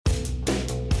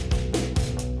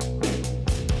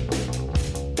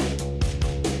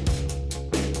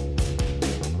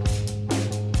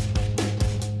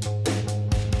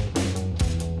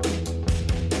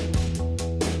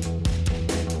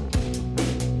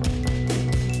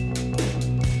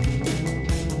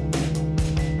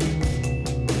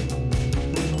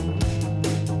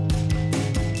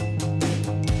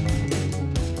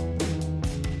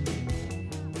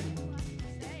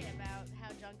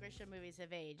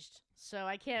changed. So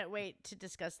I can't wait to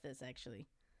discuss this, actually.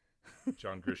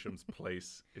 John Grisham's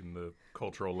place in the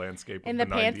cultural landscape In of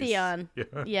the the 90s. pantheon.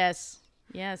 Yeah.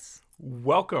 Yes.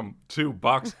 Welcome to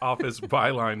Box Office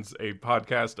Bylines, a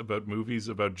podcast about movies,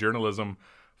 about journalism,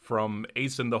 from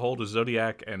Ace in the Hole to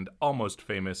Zodiac and Almost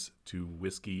Famous to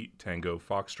Whiskey Tango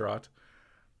Foxtrot.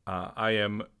 I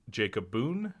am Jacob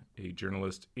Boone, a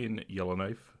journalist in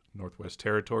Yellowknife, Northwest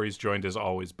Territories, joined as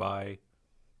always by...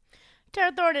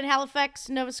 Tara Thorne in Halifax,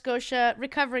 Nova Scotia,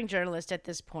 recovering journalist at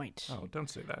this point. Oh, don't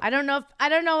say that. I don't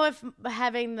know if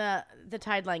having the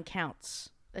Tideline counts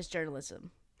as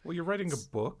journalism. Well, you're writing a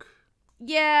book.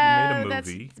 Yeah, You made a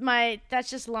movie. That's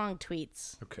just long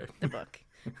tweets. Okay. The book.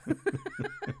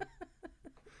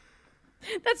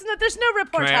 There's no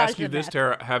reportage. Can I ask you of this, that.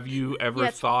 Tara? Have you ever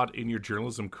Yes. thought in your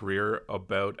journalism career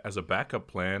about, as a backup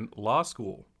plan, law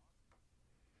school?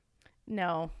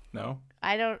 No, No?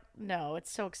 I don't know.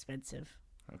 It's so expensive.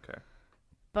 Okay.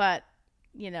 But,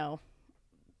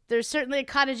 there's certainly a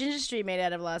cottage industry made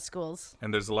out of law schools.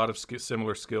 And there's a lot of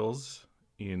similar skills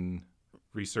in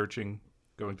researching,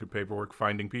 going through paperwork,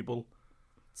 finding people.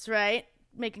 That's right.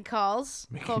 Making calls.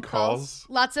 Making phone calls.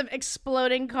 Lots of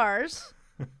exploding cars.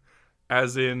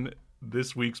 As in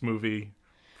this week's movie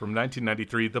from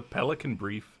 1993, The Pelican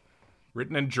Brief,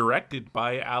 written and directed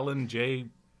by Alan J.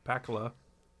 Pakula.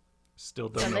 Still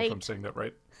don't know if I'm saying that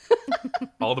right.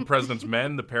 All the President's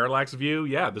Men, The Parallax View.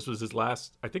 Yeah, this was his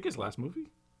last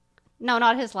movie. No,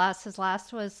 not his last. His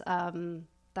last was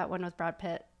that one with Brad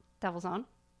Pitt, Devil's Own. Is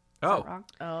that wrong?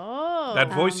 Oh.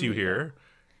 That voice you hear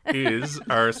is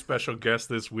our special guest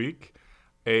this week,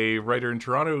 a writer in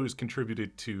Toronto who's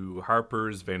contributed to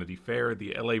Harper's, Vanity Fair,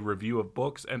 the LA Review of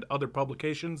Books, and other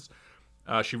publications.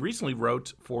 She recently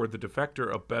wrote for The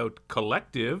Defector about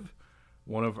Collective,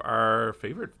 one of our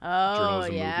favorite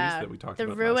journalism movies that we talked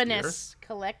about The last Ruinous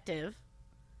Collective.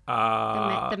 year.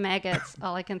 The maggots.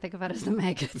 All I can think about is the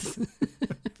maggots.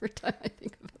 Every time I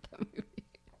think about that movie.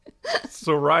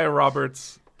 Soraya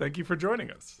Roberts, thank you for joining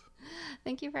us.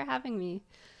 Thank you for having me.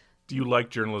 Do you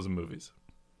like journalism movies?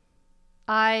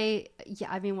 I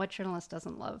mean, what journalist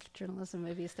doesn't love journalism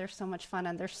movies? They're so much fun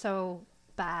and they're so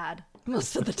bad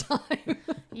most of the time.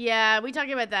 Yeah, we talk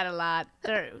about that a lot.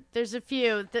 There's a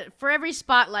few. For every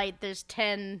spotlight, there's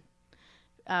 10,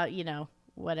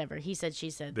 whatever. He said,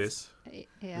 she said. This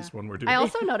one we're doing. I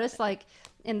also noticed, like,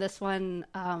 in this one,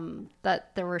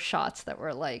 that there were shots that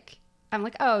were like, I'm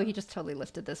like, oh, he just totally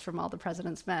lifted this from All the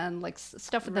President's Men, like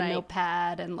stuff with the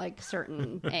notepad and like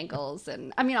certain angles.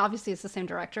 And I mean, obviously it's the same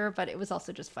director, but it was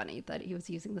also just funny that he was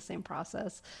using the same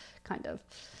process, kind of.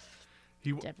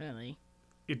 Definitely.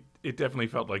 It definitely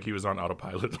felt like he was on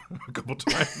autopilot a couple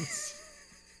times.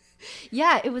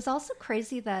 Yeah, it was also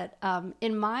crazy that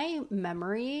in my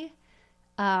memory,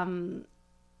 Denzel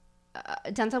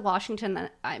Washington,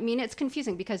 I mean, it's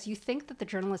confusing because you think that the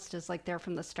journalist is like there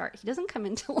from the start. He doesn't come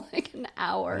until like an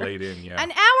hour. Late in, yeah.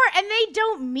 An hour, and they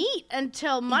don't meet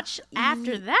until much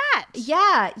after that.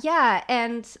 Yeah.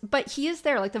 But he is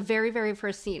there, like the very, very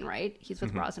first scene, right? He's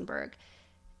with Rosenberg.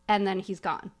 And then he's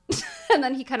gone. And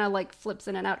then he kind of like flips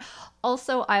in and out.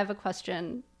 Also, I have a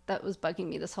question that was bugging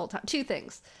me this whole time. Two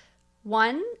things.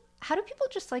 One, how do people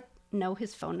just like know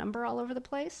his phone number all over the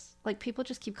place? Like people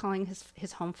just keep calling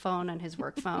his home phone and his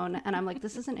work phone. And I'm like,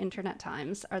 this isn't internet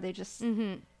times. Are they just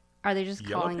Yellow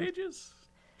calling Pages?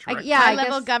 High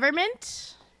level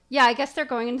government? Yeah, I guess they're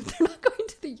not going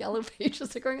to the yellow pages.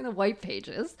 They're going in the white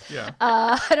pages. Yeah.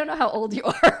 I don't know how old you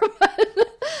are, but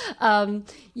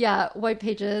white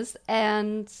pages.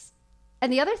 And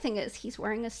the other thing is he's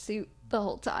wearing a suit the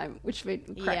whole time, which made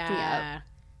crack me up.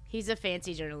 He's a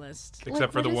fancy journalist.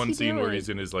 Except for the what is one he scene where doing? he's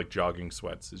in his like jogging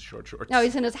sweats, his short shorts. No,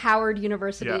 he's in his Howard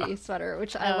University sweater,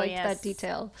 which I liked yes. that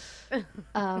detail.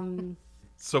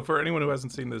 So for anyone who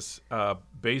hasn't seen this,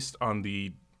 based on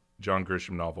the John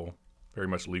Grisham novel, very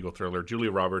much legal thriller,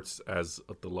 Julia Roberts as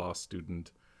the law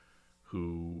student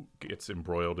who gets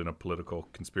embroiled in a political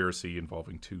conspiracy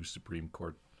involving two Supreme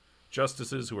Court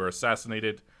justices who are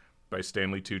assassinated by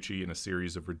Stanley Tucci in a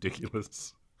series of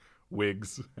ridiculous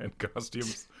wigs and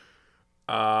costumes.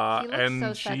 He looks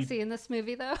so sexy in this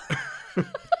movie, though.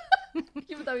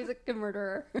 Even though he's a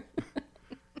murderer.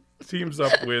 Teams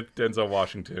up with Denzel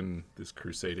Washington, this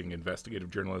crusading investigative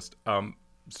journalist.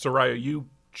 Soraya, you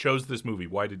chose this movie.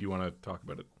 Why did you want to talk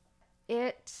about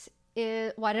it?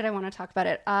 Why did I want to talk about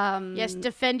it? Yes,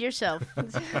 defend yourself.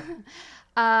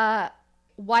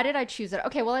 Why did I choose it?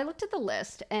 Okay, well, I looked at the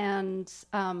list, and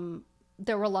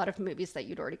there were a lot of movies that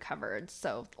you'd already covered,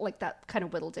 so like that kind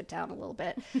of whittled it down a little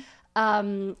bit.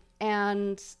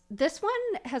 And this one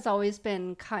has always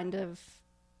been kind of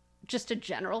just a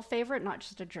general favorite, not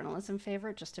just a journalism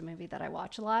favorite, just a movie that I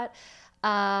watch a lot.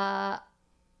 I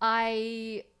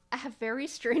have very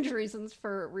strange reasons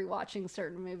for rewatching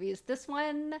certain movies. This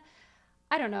one,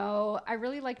 I don't know. I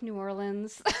really like New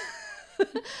Orleans.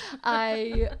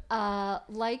 I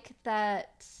like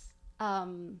that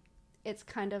it's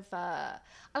kind of I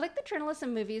like the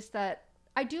journalism movies that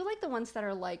I do like the ones that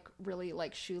are like really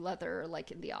like shoe leather,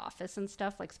 like in The Office and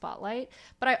stuff, like Spotlight.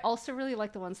 But I also really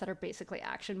like the ones that are basically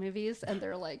action movies, and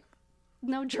they're like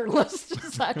no journalist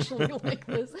is actually like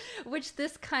this, which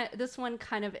this one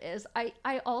kind of is.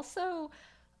 I also,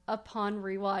 upon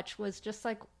rewatch, was just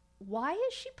like, why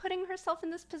is she putting herself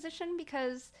in this position?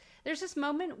 Because there's this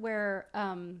moment where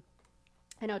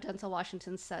I know Denzel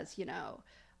Washington says, you know,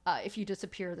 if you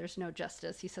disappear, there's no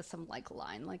justice. He says some like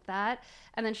line like that.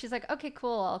 And then she's like, okay,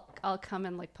 cool. I'll come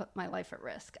and like put my life at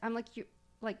risk. I'm like, you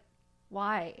like,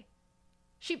 why?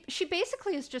 She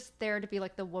basically is just there to be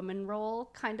like the woman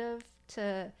role, kind of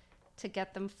to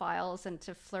get them files and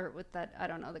to flirt with that, I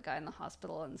don't know, the guy in the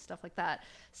hospital and stuff like that.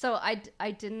 So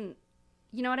I didn't,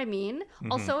 you know what I mean?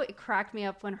 Mm-hmm. Also, it cracked me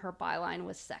up when her byline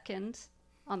was second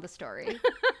on the story.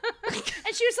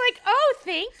 And she was like, oh,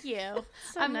 thank you.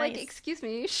 So I'm nice. like, excuse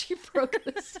me, she broke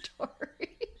the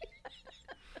story.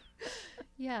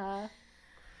 Yeah.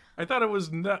 I thought it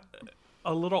was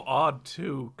a little odd,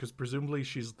 too, because presumably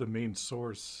she's the main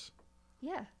source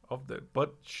of that.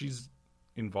 But she's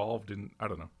involved in, I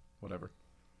don't know, whatever.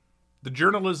 The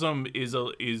journalism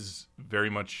is very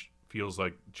much feels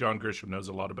like John Grisham knows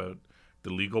a lot about the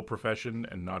legal profession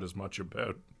and not as much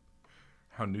about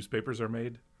how newspapers are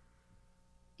made.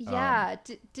 Yeah.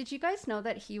 Did you guys know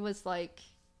that he was like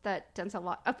that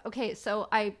Denzel? Okay, so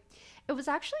it was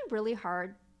actually really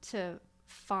hard to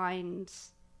find.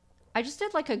 I just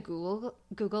did like a Google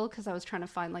because I was trying to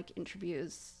find like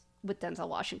interviews with Denzel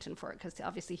Washington for it, because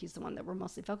obviously he's the one that we're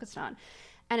mostly focused on.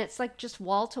 And it's like just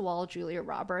wall to wall Julia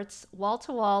Roberts, wall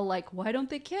to wall, like, why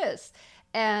don't they kiss?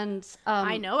 And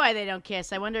I know why they don't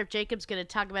kiss. I wonder if Jacob's going to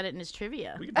talk about it in his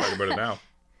trivia. We can talk about it now.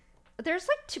 There's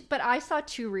like two, but I saw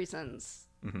two reasons.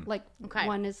 Mm-hmm. Like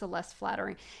one is the less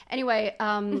flattering. Anyway,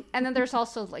 and then there's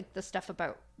also like the stuff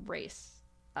about race.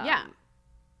 Yeah.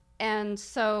 And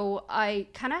so I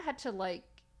kind of had to like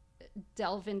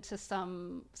delve into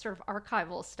some sort of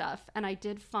archival stuff, and I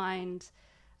did find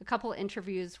a couple of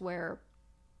interviews where,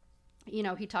 you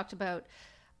know, he talked about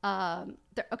so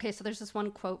there's this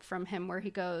one quote from him where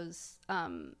he goes,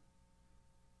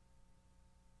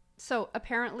 so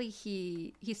apparently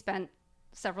he spent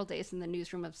several days in the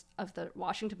newsroom of the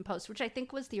Washington Post, which I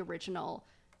think was the original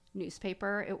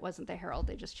newspaper. It wasn't the Herald.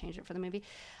 They just changed it for the movie,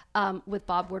 with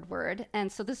Bob Woodward.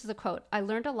 And so this is a quote. I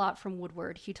learned a lot from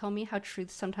Woodward. He told me how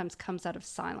truth sometimes comes out of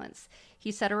silence.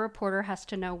 He said a reporter has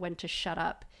to know when to shut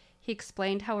up. He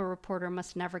explained how a reporter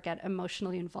must never get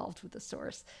emotionally involved with the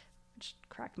source, which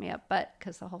cracked me up, but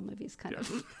because the whole movie's kind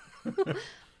of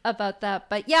about that.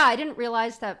 But yeah, I didn't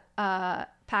realize that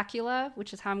Pakula,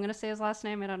 which is how I'm going to say his last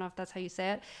name, I don't know if that's how you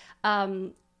say it,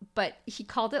 but he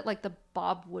called it like the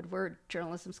Bob Woodward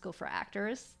Journalism School for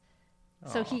Actors.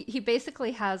 So he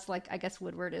basically has like, I guess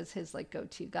Woodward is his like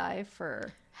go-to guy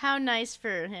for. How nice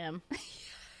for him.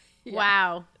 Yeah.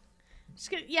 Wow.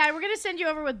 We're going to send you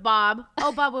over with Bob.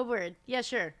 Oh, Bob Woodward. Yeah,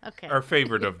 sure. Okay. Our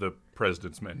favorite of the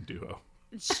President's Men duo.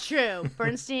 It's true.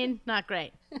 Bernstein, not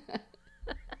great.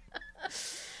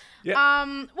 Yeah.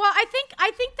 Well, I think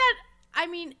that, I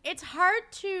mean, it's hard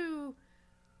to.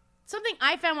 Something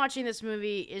I found watching this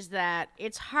movie is that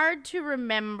it's hard to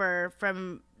remember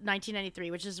from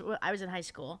 1993, which is when I was in high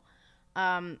school,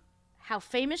 how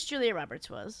famous Julia Roberts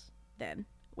was then,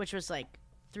 which was like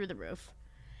through the roof,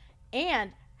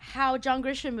 and how John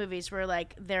Grisham movies were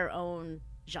like their own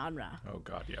genre. Oh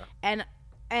God, yeah. And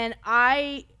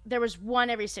there was one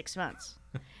every 6 months,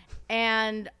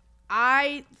 and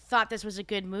I thought this was a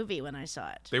good movie when I saw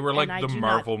it. They were like the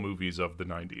Marvel movies of the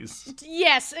 90s.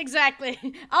 Yes, exactly.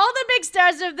 All the big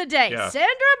stars of the day. Yeah. Sandra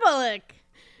Bullock,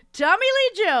 Tommy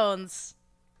Lee Jones,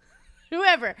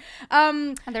 whoever.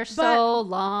 And they're so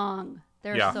long.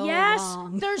 They're so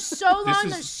long. They're so long.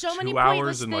 There's so many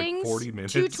pointless things. 2 hours and like 40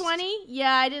 minutes. 220?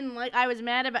 Yeah, I was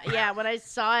mad about when I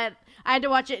saw it, I had to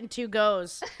watch it in 2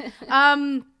 goes.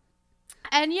 And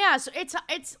yeah, so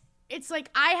it's like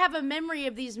I have a memory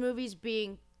of these movies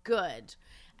being good,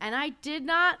 and I did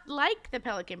not like The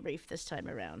Pelican Brief this time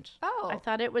around. Oh, I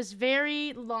thought it was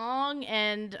very long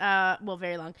and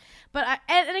very long. But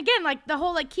and again, like the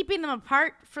whole like keeping them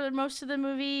apart for most of the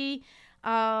movie,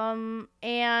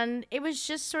 and it was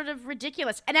just sort of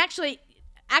ridiculous. And actually,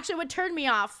 what turned me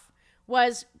off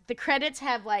was the credits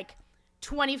have like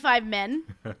 25 men.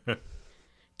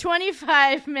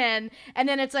 25 men, and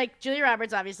then it's like Julia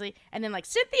Roberts, obviously, and then like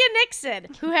Cynthia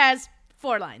Nixon, who has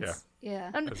 4 lines.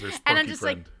 Yeah. As their And I'm spunky just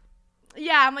friend. like,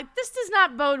 yeah, I'm like, this does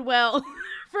not bode well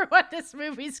for what this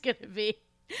movie's gonna be.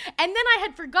 And then I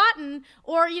had forgotten,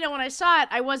 or when I saw it,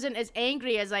 I wasn't as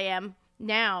angry as I am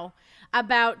now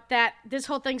about that. This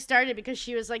whole thing started because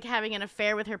she was like having an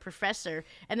affair with her professor,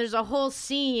 and there's a whole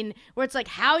scene where it's like,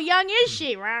 how young is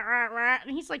she? Rah, rah, rah.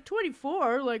 And he's like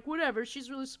 24, like whatever. She's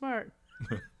really smart.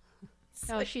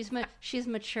 No, she's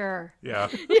mature. Yeah.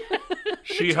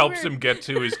 She helps him get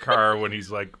to his car when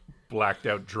he's like blacked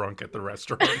out drunk at the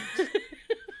restaurant.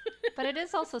 But it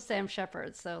is also Sam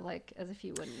Shepard, so like as if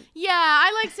you wouldn't. Yeah,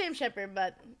 I like Sam Shepard,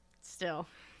 but still.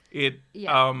 It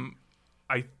Yeah.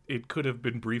 it could have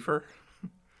been briefer.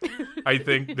 I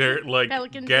think they're like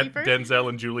Pelican get briefer? Denzel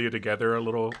and Julia together a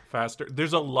little faster.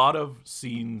 There's a lot of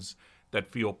scenes that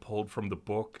feel pulled from the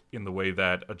book in the way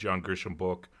that a John Grisham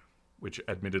book, which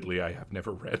admittedly I have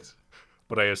never read,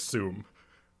 but I assume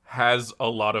has a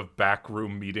lot of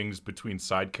backroom meetings between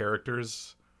side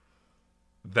characters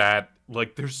that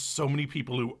like there's so many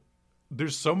people who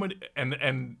there's so many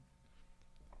and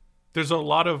there's a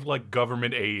lot of like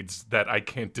government aides that I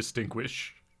can't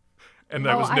distinguish. And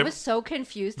that I was so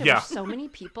confused. There Yeah. were so many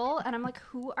people, and I'm like,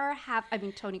 who are I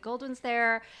mean, Tony Goldwyn's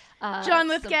there. John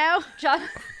Lithgow. John.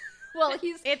 Well,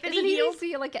 he's Anthony isn't he Heald?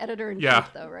 the like editor in Yeah,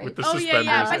 chief though, right? with the Oh suspenders.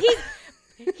 yeah, but he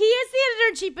is the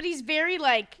editor-in-chief, but he's very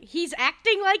like, he's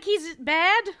acting like he's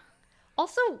bad.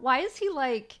 Also, why is he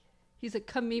like? He's like,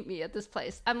 come meet me at this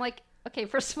place. I'm like, okay,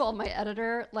 first of all, my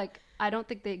editor, like, I don't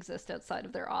think they exist outside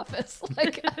of their office.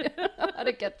 Like, I don't know how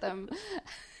to get them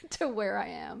to where I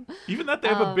am. Even that they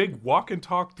have a big walk and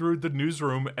talk through the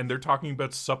newsroom and they're talking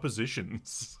about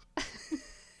suppositions.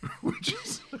 Which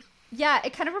is Yeah,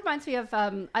 it kind of reminds me of I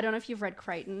don't know if you've read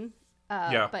Crichton,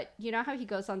 Yeah. but you know how he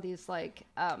goes on these like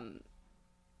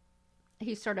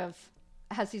he sort of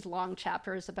has these long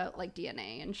chapters about like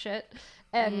DNA and shit,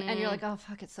 and you're like, oh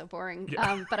fuck, it's so boring.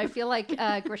 Yeah. But I feel like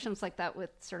Grisham's like that with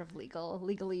sort of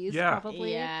legalese. Yeah.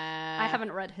 Probably. Yeah. I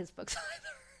haven't read his books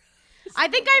either. I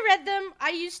think I read them. I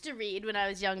used to read when I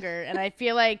was younger, and I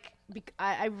feel like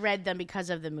I read them because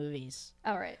of the movies.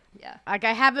 All right, yeah, Like,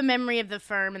 I have a memory of The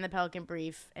Firm and The Pelican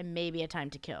Brief and maybe A Time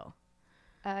to Kill.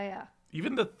 yeah.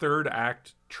 even the third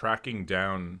act tracking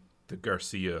down the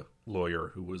Garcia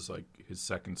lawyer who was like his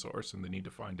second source and they need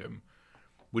to find him,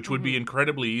 which would be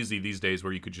incredibly easy these days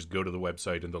where you could just go to the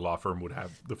website and the law firm would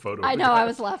have the photo. I of the know. guy. I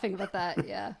was laughing about that.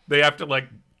 Yeah. They have to like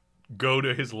go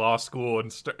to his law school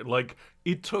and start like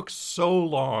it took so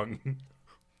long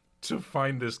to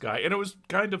find this guy, and it was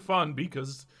kind of fun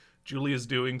because Julia's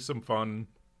doing some fun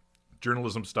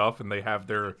journalism stuff and they have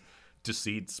their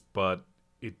deceits, but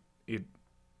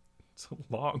it's a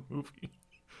long movie.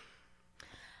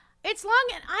 It's long,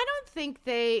 and I don't think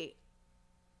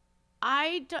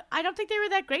I don't think they were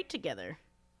that great together.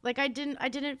 Like, I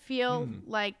didn't feel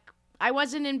like I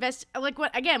wasn't like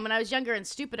when I was younger and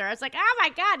stupider, I was like, oh my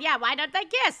god, yeah, why don't they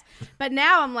kiss? But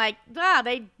now I'm like,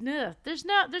 there's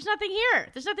nothing here.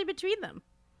 There's nothing between them.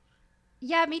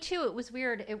 Yeah, me too. It was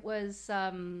weird. It was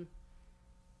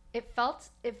it felt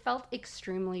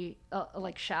extremely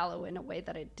like shallow in a way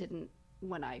that it didn't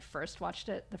when I first watched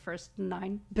it the first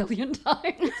 9 billion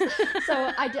times.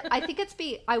 So I think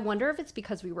I wonder if it's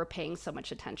because we were paying so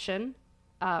much attention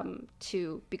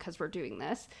because we're doing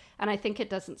this, and I think it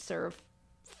doesn't serve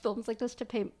films like this to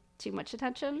pay too much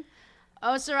attention.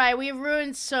 Oh, Sarai, we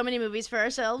ruined so many movies for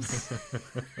ourselves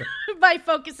by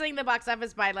focusing the box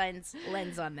office bylines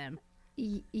lens on them.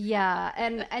 Yeah,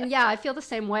 and yeah, I feel the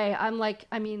same way. I'm like,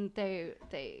 I mean, they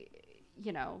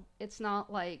it's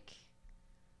not like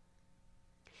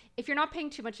if you're not paying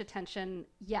too much attention,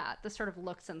 yeah, the sort of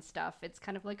looks and stuff, it's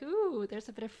kind of like, ooh, there's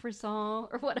a bit of frisson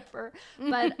or whatever.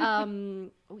 But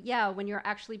yeah, when you're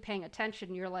actually paying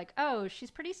attention, you're like, oh, she's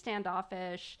pretty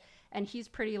standoffish, and he's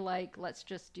pretty like, let's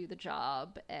just do the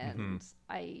job. And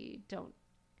I don't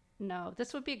know.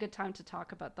 This would be a good time to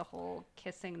talk about the whole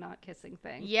kissing, not kissing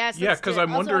thing. Yes. Yeah, because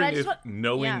I'm wondering if yeah.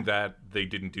 knowing that they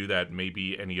didn't do that,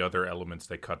 maybe any other elements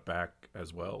they cut back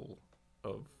as well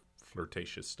of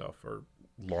flirtatious stuff or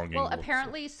longing. Well, looks.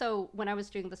 apparently, so when I was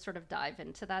doing the sort of dive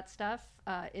into that stuff,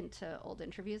 into old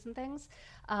interviews and things,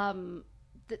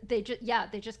 they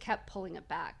just kept pulling it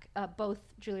back. Both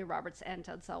Julia Roberts and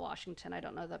Denzel Washington. I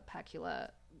don't know that Pakula,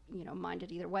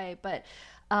 minded either way, but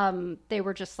they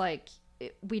were just like,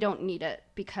 we don't need it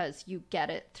because you get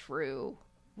it through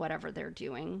whatever they're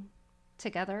doing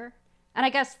together. And I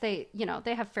guess they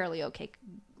have fairly okay,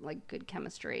 like, good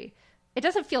chemistry. It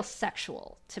doesn't feel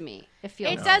sexual to me. It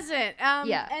feels. It doesn't.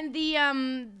 Yeah. And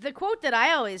the quote that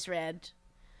I always read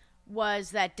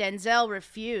was that Denzel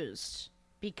refused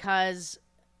because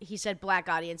he said black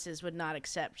audiences would not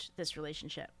accept this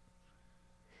relationship.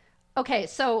 Okay,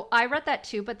 so I read that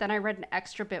too, but then I read an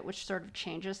extra bit which sort of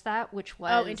changes that, which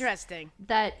was interesting.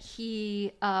 That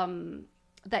he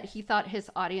thought his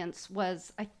audience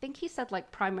was, I think he said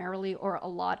like primarily or a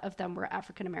lot of them were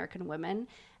African American women,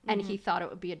 and he thought it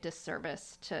would be a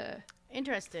disservice to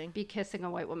be kissing a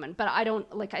white woman. But I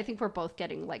don't like. I think we're both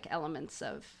getting like elements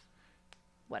of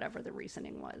whatever the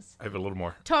reasoning was. I have a little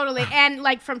more. Totally, and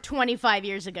like from 25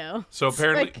 years ago. So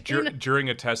apparently, like, during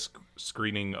a test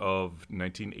screening of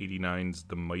 1989's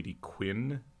The Mighty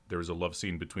Quinn, there was a love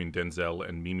scene between Denzel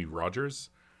and Mimi Rogers,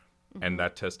 and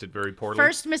that tested very poorly.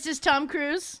 First Mrs. Tom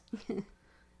Cruise.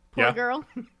 Poor girl.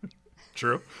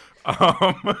 True.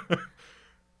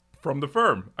 From The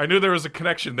Firm. I knew there was a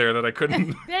connection there that I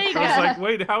couldn't. There you go. I was like,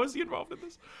 wait, how is he involved in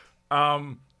this?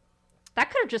 That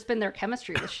could have just been their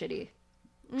chemistry was shitty.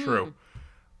 True.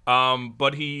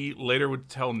 But he later would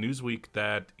tell Newsweek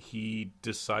that he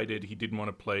decided he didn't want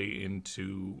to play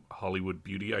into Hollywood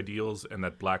beauty ideals and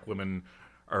that black women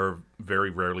are very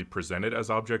rarely presented as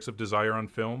objects of desire on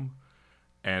film.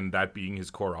 And that being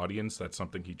his core audience, that's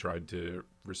something he tried to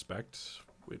respect,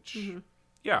 which,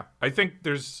 yeah, I think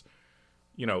there's,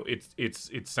 you know,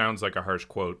 it sounds like a harsh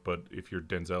quote, but if you're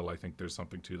Denzel, I think there's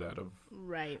something to that of...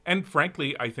 Right. And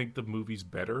frankly, I think the movie's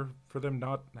better for them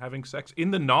not having sex.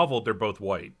 In the novel, they're both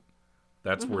white.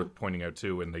 That's worth pointing out,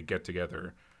 too, and they get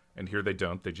together. And here they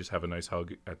don't. They just have a nice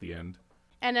hug at the end.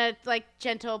 And a, like,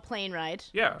 gentle plane ride.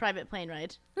 Yeah. Private plane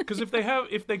ride. Because if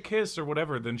they kiss or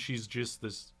whatever, then she's just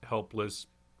this helpless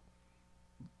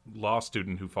law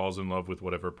student who falls in love with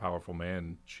whatever powerful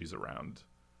man she's around.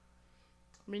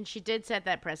 I mean, she did set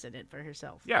that precedent for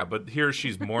herself. Yeah, but here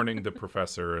she's mourning the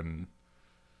professor and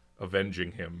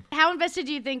avenging him. How invested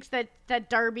do you think that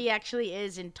Darby actually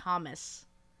is in Thomas?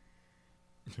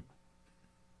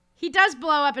 He does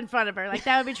blow up in front of her. Like,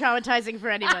 that would be traumatizing for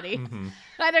anybody.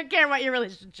 I don't care what your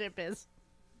relationship is.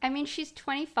 I mean, she's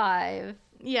 25.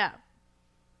 Yeah.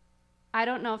 I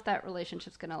don't know if that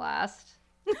relationship's going to last.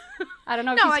 I don't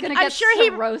know if No, he's like, going to I'm get sure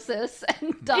cirrhosis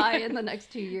and die in the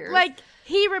next 2 years. Like,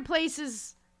 he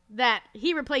replaces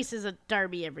a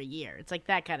Darby every year. It's like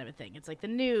that kind of a thing. It's like the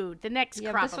next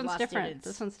crop this of one's law different. students.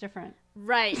 This one's different.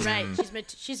 Right.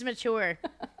 She's mature.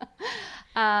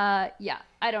 Yeah,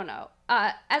 I don't know.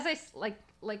 As I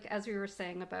like as we were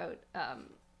saying about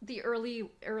the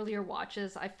earlier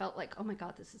watches, I felt like, oh my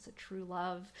god, this is a true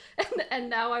love, and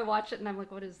now I watch it and I'm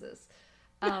like, what is this?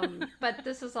 But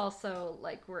this is also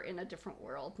like we're in a different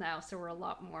world now, so we're a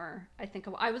lot more. I think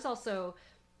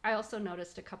I also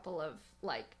noticed a couple of,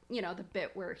 like, you know, the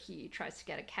bit where he tries to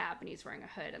get a cab and he's wearing a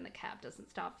hood and the cab doesn't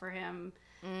stop for him.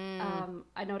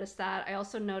 I noticed that. I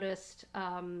also noticed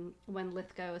when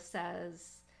Lithgow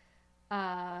says,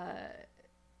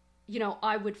 you know,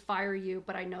 I would fire you,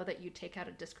 but I know that you take out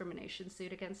a discrimination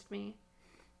suit against me.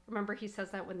 Remember, he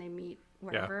says that when they meet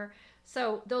wherever. Yeah.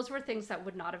 So those were things that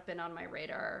would not have been on my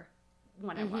radar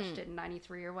when I watched it in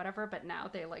 93 or whatever, but now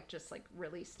they like just like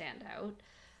really stand out.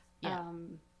 Yeah.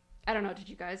 I don't know. Did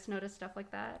you guys notice stuff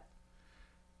like that?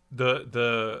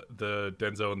 The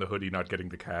Denzel in the hoodie not getting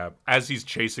the cab as he's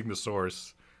chasing the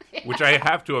source, which I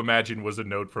have to imagine was a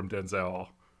note from Denzel,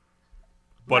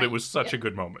 but it was such a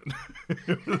good moment.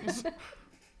 It was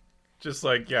just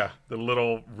like, yeah, the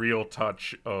little real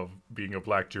touch of being a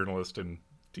black journalist in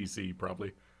DC,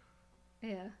 probably.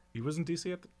 Yeah. He was in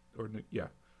DC yeah.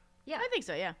 Yeah, I think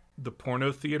so. Yeah. The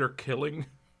porno theater killing.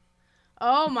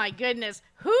 Oh my goodness.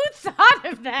 Who thought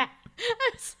of that?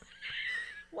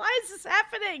 Why is this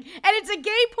happening? And it's a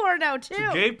gay porno, too.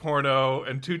 It's a gay porno,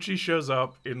 and Tucci shows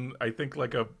up in, I think,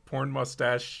 like a porn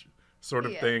mustache sort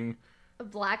of thing. A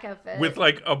black outfit. With,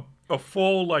 like, a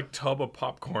full, like, tub of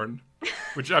popcorn.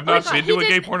 Which I've not been to a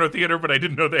gay porno theater, but I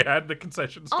didn't know they had the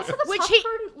concessions. Also, the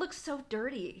popcorn looks so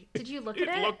dirty. Did you look at it?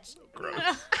 It looked so gross.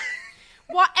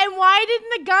 Why didn't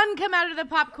the gun come out of the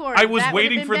popcorn? I was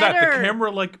waiting for that. The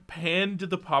camera like panned to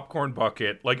the popcorn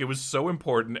bucket, like it was so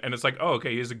important, and it's like, oh,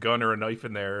 okay, he has a gun or a knife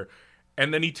in there,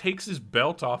 and then he takes his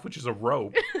belt off, which is a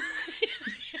rope,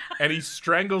 and he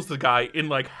strangles the guy in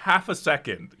like half a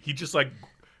second. He just like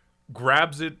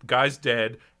grabs it, guy's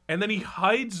dead, and then he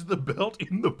hides the belt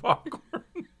in the popcorn.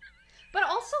 But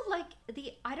also, like,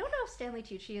 I don't know if Stanley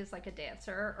Tucci is like a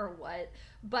dancer or what,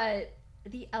 but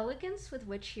the elegance with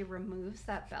which he removes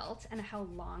that belt and how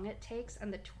long it takes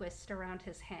and the twist around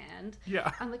his hand.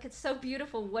 Yeah. I'm like, it's so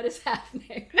beautiful. What is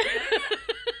happening?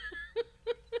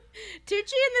 Tucci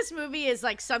in this movie is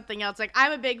like something else. Like,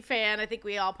 I'm a big fan. I think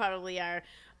we all probably are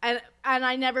and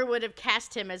I never would have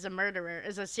cast him as a murderer,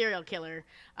 as a serial killer.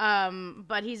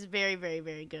 But he's very, very,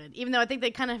 very good. Even though I think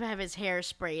they kind of have his hair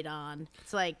sprayed on.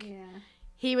 It's like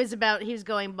he was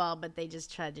going bald, but they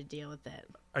just tried to deal with it.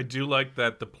 I do like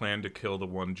that the plan to kill the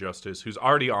one justice who's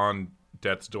already on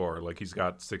death's door. Like, he's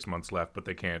got 6 months left, but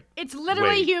they can't. It's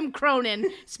literally wait. Hume Cronin.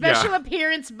 Special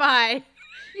appearance by.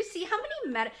 You see how many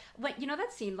you know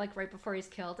that scene like right before he's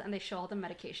killed and they show all the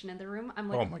medication in the room? I'm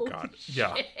like, Oh my holy God. shit.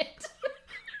 Yeah.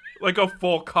 Like a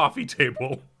full coffee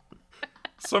table.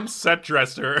 Some set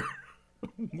dresser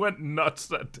went nuts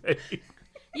that day.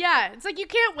 Yeah, it's like you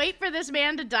can't wait for this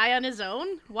man to die on his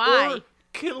own. Why? Or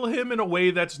kill him in a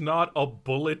way that's not a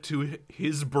bullet to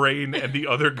his brain and the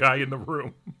other guy in the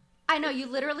room. I know, you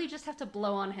literally just have to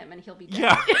blow on him and he'll be dead.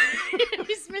 Yeah.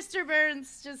 He's Mr.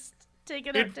 Burns. Just take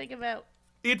him out.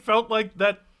 It felt like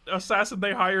that assassin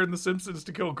they hire in The Simpsons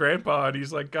to kill Grandpa, and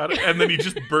he's like, got it. And then he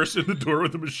just bursts in the door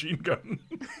with a machine gun.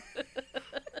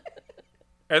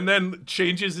 And then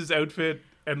changes his outfit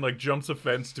and like jumps a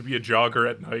fence to be a jogger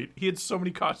at night. He had so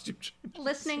many costume changes.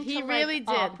 Listening He to really like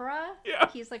did. opera. Yeah.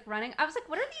 He's like running. I was like,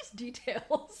 what are these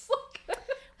details?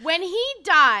 When he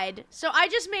died, so I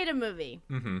just made a movie,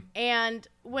 and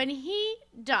when he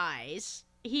dies,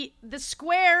 the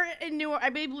square in I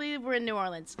believe we're in New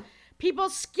Orleans. People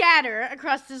scatter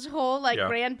across this whole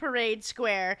Grand Parade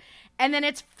Square, and then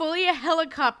it's fully a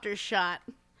helicopter shot,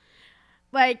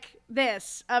 like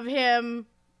this, of him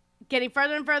getting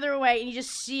further and further away, and you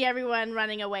just see everyone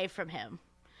running away from him.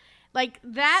 Like,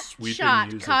 that Sweeping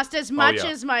shot music. cost as much yeah.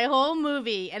 as my whole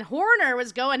movie, and Horner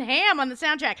was going ham on the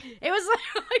soundtrack. It was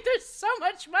like there's so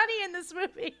much money in this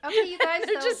movie. Okay, you guys,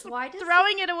 They're though, just why does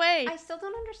throwing it away. I still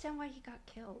don't understand why he got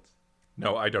killed.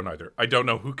 No, I don't either. I don't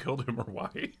know who killed him or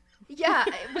why. Yeah,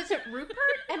 was it Rupert?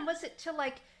 And was it to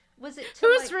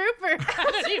Who's Rupert? I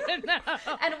don't even know.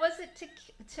 And was it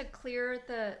to clear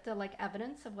the like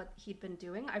evidence of what he'd been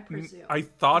doing? I presume. I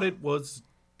thought it was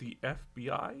the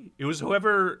FBI. It was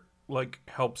whoever like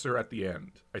helps her at the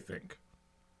end, I think.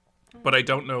 But I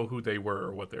don't know who they were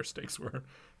or what their stakes were.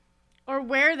 Or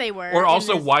where they were. Or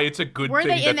also why it's a good Were thing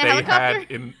they in that the they helicopter?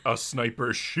 had in a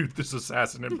sniper shoot this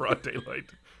assassin in broad daylight.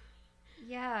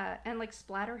 Yeah, and like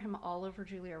splatter him all over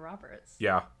Julia Roberts.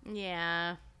 Yeah.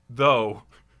 Yeah. Though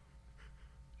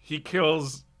he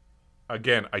kills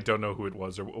again, I don't know who it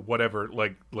was or whatever,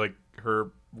 like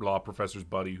her law professor's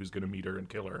buddy who's going to meet her and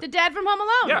kill her. The dad from Home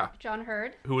Alone. Yeah. John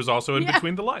Hurd. Who was also in Yeah.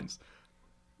 Between the Lines.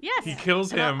 Yes. He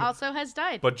kills And him. also has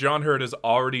died. But John Hurd has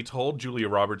already told Julia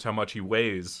Roberts how much he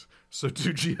weighs, so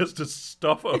Tucci has to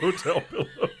stuff a hotel pillow.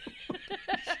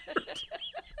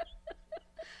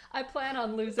 I plan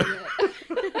on losing it.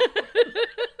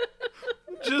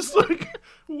 Just like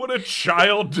what a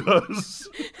child does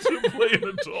to play an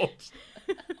adult.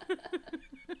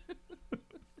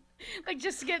 Like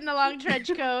just getting a long trench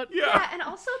coat. Yeah, and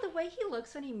also the way he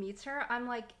looks when he meets her, I'm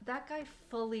like, that guy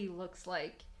fully looks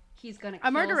like he's gonna kill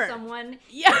murderer. someone.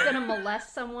 Yeah. He's gonna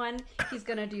molest someone. He's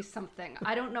gonna do something.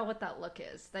 I don't know what that look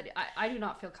is. That I do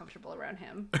not feel comfortable around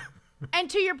him. And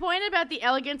to your point about the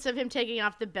elegance of him taking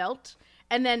off the belt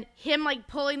and then him like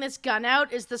pulling this gun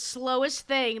out is the slowest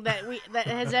thing that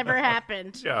has ever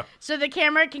happened. Yeah. So the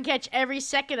camera can catch every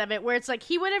second of it, where it's like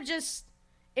it would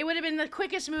have been the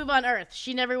quickest move on earth.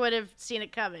 She never would have seen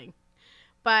it coming.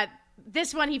 But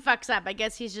this one he fucks up. I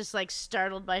guess he's just like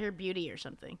startled by her beauty or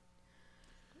something.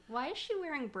 Why is she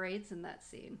wearing braids in that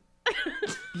scene?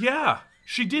 Yeah,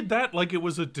 she did that like it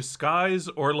was a disguise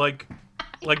or like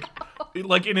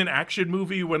in an action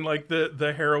movie when like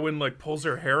the heroine like pulls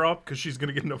her hair up because she's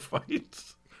gonna get in a fight.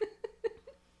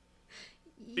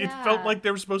 Yeah. It felt like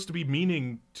there was supposed to be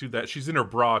meaning to that. She's in her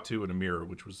bra too in a mirror,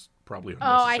 which was probably Oh,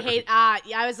 I unnecessary. hate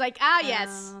I was like,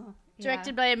 yes. Oh, yeah.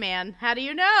 Directed by a man. How do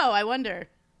you know? I wonder.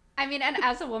 I mean, and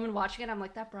as a woman watching it, I'm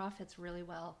like, that bra fits really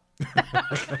well.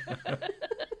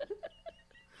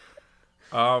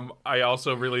 I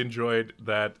also really enjoyed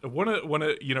that one of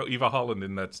Eva Holland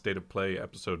in that State of Play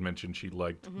episode mentioned she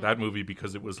liked that movie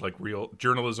because it was like real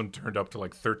journalism turned up to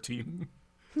like 13.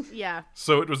 Yeah.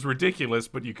 So it was ridiculous,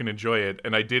 but you can enjoy it.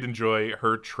 And I did enjoy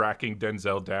her tracking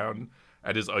Denzel down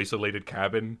at his isolated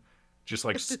cabin, just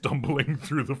like stumbling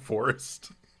through the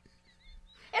forest.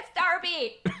 It's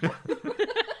Darby. I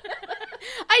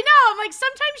know. I'm like,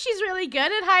 sometimes she's really good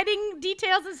at hiding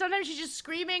details, and sometimes she's just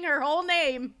screaming her whole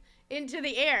name into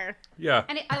the air. Yeah.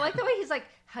 And I like the way he's like,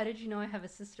 how did you know I have a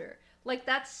sister? Like,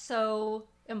 that's so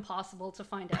impossible to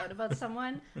find out about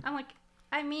someone. I'm like,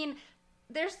 I mean,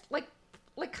 there's like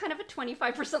kind of a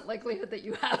 25% likelihood that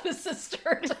you have a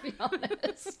sister, to be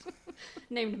honest,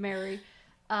 named Mary.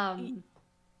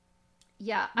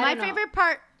 Yeah. My favorite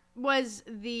part was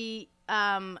the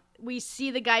we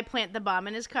see the guy plant the bomb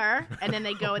in his car, and then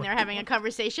they go and they're having a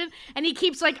conversation, and he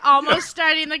keeps like almost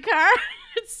starting the car,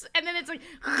 and then it's like,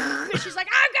 and she's like,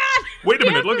 "Oh God!" Wait a we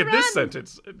minute, have look to at this run."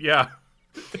 sentence. Yeah.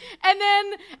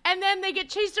 And then they get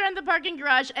chased around the parking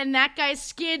garage, and that guy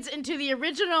skids into the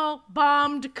original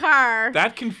bombed car.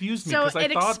 That confused me So because I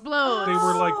it thought explodes. they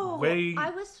were like way.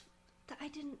 I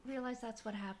didn't realize that's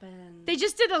what happened. They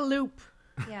just did a loop.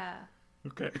 Yeah.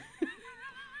 Okay.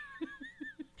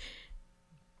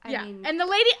 I mean, And the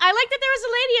lady, I like that there was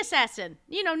a lady assassin.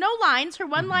 You know, no lines. Her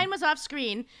one line was off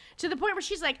screen to the point where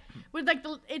she's like, with like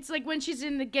it's like when she's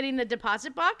getting the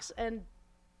deposit box, and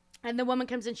the woman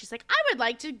comes in, she's like, "I would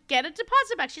like to get a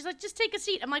deposit box." She's like, "Just take a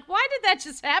seat." I'm like, why did that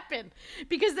just happen?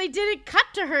 Because they didn't cut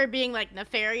to her being like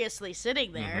nefariously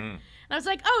sitting there. And I was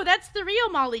like, oh, that's the real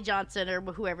Molly Johnson or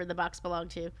whoever the box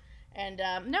belonged to. And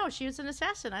no, she was an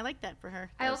assassin. I like that for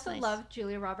her. I That was also nice. love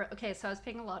Julia Roberts. Okay, so I was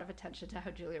paying a lot of attention to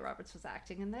how Julia Roberts was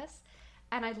acting in this.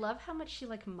 And I love how much she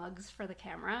like mugs for the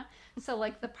camera. So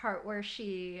like the part where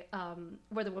she,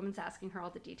 where the woman's asking her all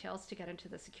the details to get into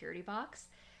the security box.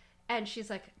 And she's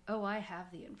like, "Oh, I have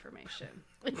the information."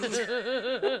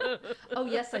 "Oh,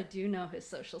 yes, I do know his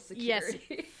social Yes,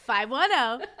 security."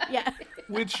 510. Yeah.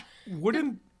 Which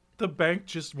wouldn't the bank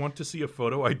just want to see a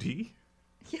photo ID?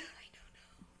 Yeah, I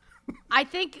don't I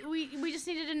think we just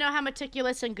needed to know how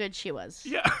meticulous and good she was.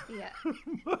 Yeah.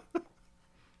 know.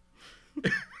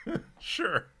 Yeah.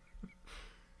 Sure.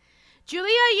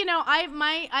 Julia, you know,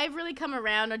 I've really come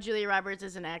around on Julia Roberts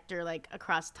as an actor, like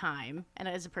across time and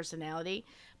as a personality,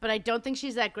 but I don't think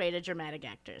she's that great a dramatic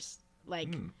actress. Like,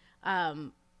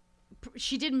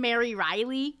 she did Mary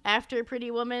Riley after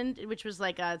Pretty Woman, which was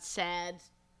like a sad.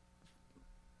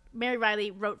 Mary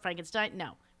Riley wrote Frankenstein.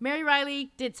 No, Mary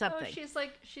Riley did Oh, something. she's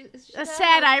like, is she A the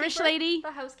sad Irish housekeeper? lady?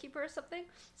 The housekeeper or something?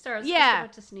 Sorry, I was Yeah. just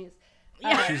about to sneeze.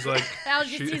 Yeah. She's like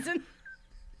Allergy she- season.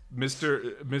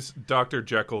 Miss Dr.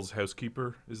 Jekyll's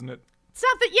housekeeper, isn't it?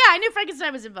 Something. Yeah, I knew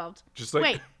Frankenstein was involved. Just like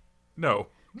Wait. no,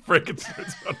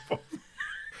 Frankenstein's not involved.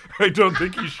 I don't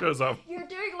think he shows up. You're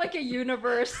doing like a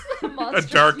universe. A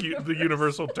monstrous the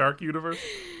universal dark universe.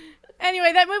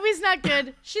 Anyway, that movie's not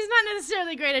good. She's not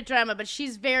necessarily great at drama, but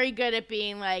she's very good at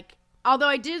being like. Although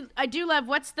I do love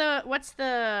what's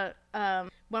the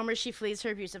one where she flees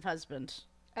her abusive husband.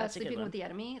 That's a good Sleeping one. with the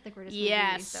Enemy, the greatest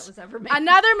Yes. movie that was ever made.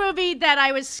 Another movie that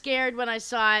I was scared when I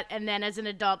saw it, and then as an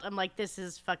adult, I'm like, this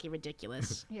is fucking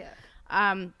ridiculous. Yeah.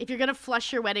 If you're gonna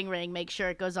flush your wedding ring, make sure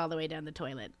it goes all the way down the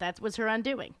toilet. That was her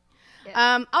undoing.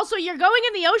 Yeah. Also, you're going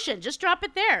in the ocean. Just drop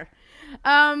it there.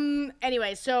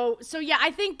 Anyway, so yeah,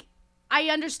 I think I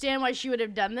understand why she would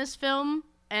have done this film,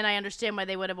 and I understand why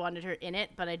they would have wanted her in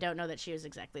it, but I don't know that she was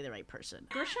exactly the right person.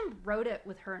 Grisham wrote it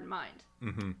with her in mind.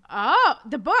 Oh,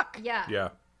 the book. Yeah. Yeah.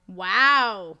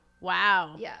 Wow.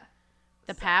 Yeah.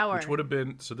 The power. Which would have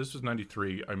been so this was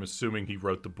 93. I'm assuming he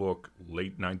wrote the book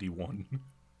late 91.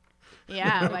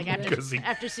 Yeah, like Because he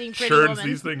after seeing Pretty churns Woman.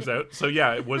 these things out. So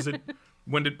yeah, was it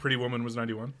when did Pretty Woman was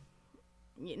 91?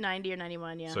 90 or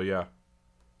 91, yeah. So yeah.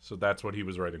 So that's what he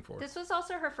was writing for. This was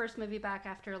also her first movie back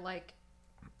after like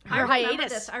Her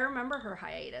hiatus. I remember her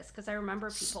hiatus because I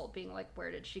remember people being like, "Where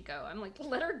did she go?" I'm like,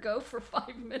 "Let her go for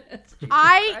 5 minutes." Jesus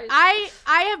Christ. I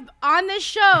have on this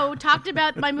show talked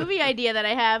about my movie idea that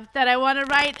I have that I want to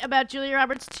write about Julia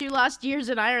Roberts' 2 lost years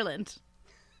in Ireland.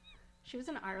 She was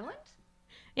in Ireland.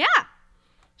 Yeah.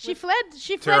 She fled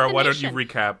Tara, the why don't you nation.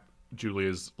 recap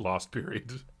Julia's lost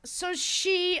period? So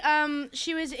she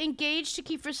was engaged to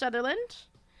Kiefer Sutherland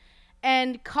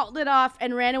and called it off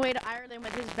and ran away to Ireland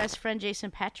with his best friend Jason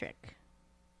Patrick.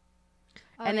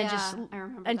 Oh, And then yeah, I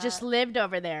remember that. just lived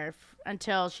over there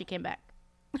until she came back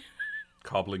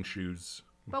Cobbling shoes.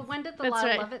 But when did the That's Lyle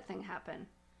right. Lovett thing happen?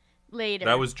 later.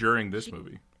 That was during this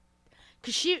movie.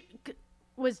 because she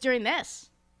was during this.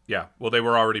 Yeah. Well, they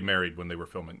were already married when they were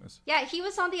filming this. Yeah, he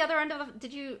was on the other end of the.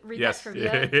 Did you read Yes. that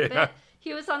trivia Yeah. bit?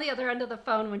 He was on the other end of the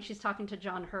phone when she's talking to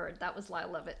John Hurd. That was Lyle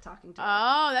Lovett talking to her.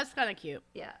 Oh, that's kind of cute.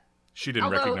 Yeah. She didn't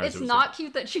Although recognize it's it was not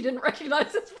cute that she didn't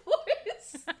recognize his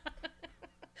voice.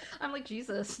 I'm like,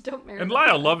 Jesus, don't marry And that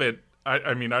Lyle guy. Lovett,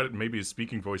 I mean, maybe his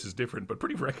speaking voice is different, but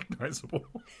pretty recognizable.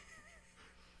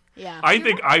 Yeah. I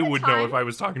think remember I the would know time- if I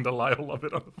was talking to Lyle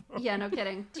Lovett on the phone. Yeah, no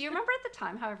kidding. Do you remember at the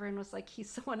time how everyone was like, he's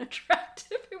so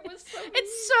unattractive? It was so mean.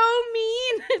 It's so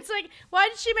mean. It's like, why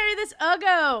did she marry this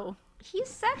Uggo? He's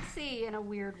sexy in a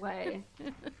weird way.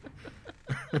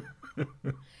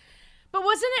 But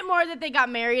wasn't it more that they got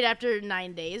married after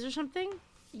 9 days or something?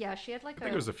 Yeah, she had like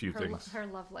think it was a few her, things. Her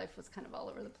love life was kind of all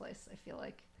over the place, I feel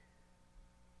like.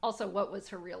 Also, what was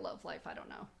her real love life? I don't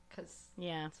know, because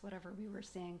Yeah. it's whatever we were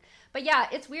seeing. But yeah,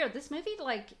 it's weird. This movie,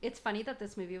 like, it's funny that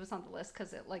this movie was on the list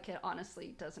because it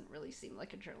honestly doesn't really seem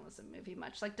like a journalism movie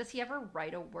much. Like, does he ever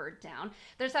write a word down?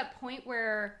 There's that point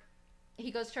where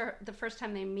he goes to her the first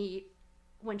time they meet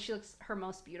when she looks her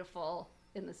most beautiful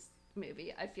in this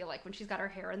movie. I feel like when she's got her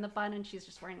hair in the bun and she's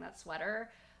just wearing that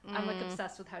sweater. I'm like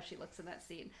obsessed with how she looks in that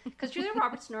scene because Julia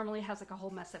Roberts normally has like a whole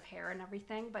mess of hair and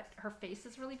everything, but her face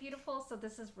is really beautiful. So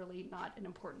this is really not an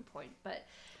important point, but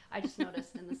I just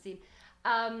noticed in the scene.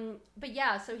 But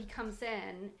yeah, so he comes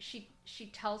in. She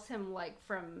tells him like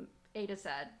from A to Z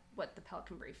what the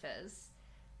Pelican Brief is,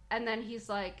 and then he's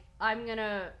like, "I'm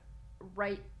gonna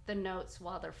write the notes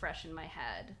while they're fresh in my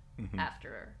head."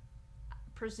 After,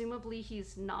 presumably,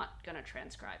 he's not gonna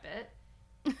transcribe it.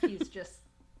 He's just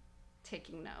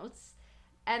taking notes.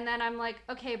 And then I'm like,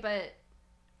 okay, but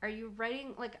are you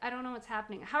writing, like, I don't know what's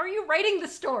happening. How are you writing the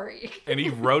story? And he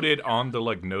wrote it on the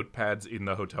like notepads in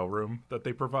the hotel room that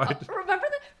they provide.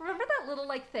 Remember that little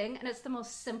like thing? And it's the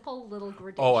most simple little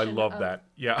gradation. Oh, I love that.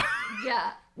 Yeah.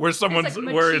 Yeah. Where someone's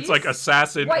like where it's like Matisse,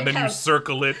 assassin White and then House. you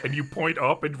circle it and you point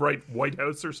up and write White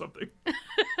House or something.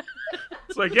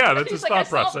 It's like, yeah, that's his He's like,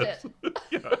 thought "I solved process. it."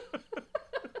 Yeah.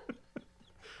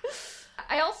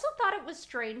 I also thought it was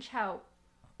strange how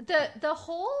the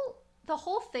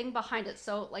whole thing behind it.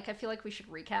 So like I feel like we should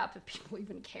recap if people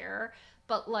even care.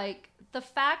 But like the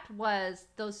fact was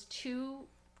those two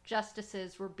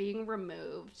justices were being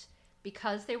removed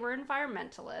because they were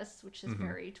environmentalists, which is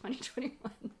very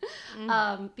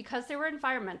 2021. Because they were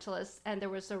environmentalists, and there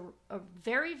was a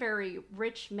very, very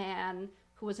rich man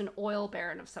who was an oil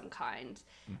baron of some kind,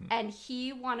 and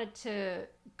he wanted to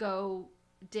go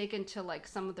dig into like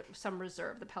some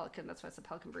reserve, the Pelican. That's why it's the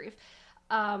Pelican Brief.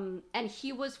 And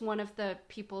he was one of the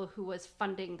people who was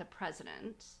funding the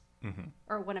president,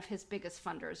 or one of his biggest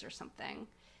funders or something.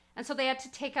 And so they had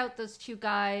to take out those two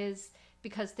guys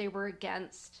because they were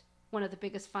against one of the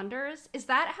biggest funders. Is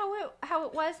that how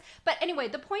it was? But anyway,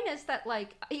 the point is that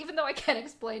like, even though I can't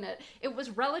explain it, it was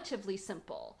relatively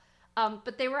simple.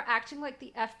 But they were acting like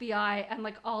the FBI and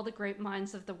like all the great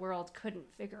minds of the world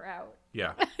couldn't figure out.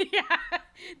 Yeah. Yeah,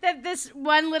 that this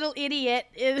one little idiot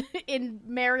in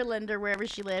Maryland or wherever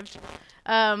she lived.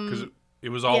 Because it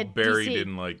was all yeah, buried DC.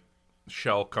 in like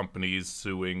shell companies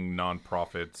suing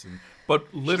nonprofits,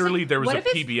 but literally Like, there was what a if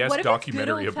it's- PBS what if it's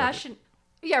documentary good about it. old-fashioned-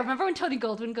 Yeah, remember when Tony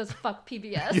Goldwyn goes, "Fuck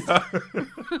PBS"?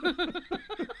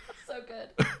 So good.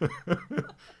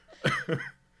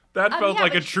 That felt yeah,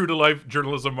 like a but true to life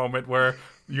journalism moment where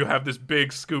you have this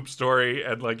big scoop story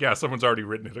and like, yeah, someone's already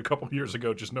written it a couple years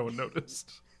ago, just no one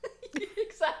noticed.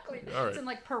 Exactly. All right. It's in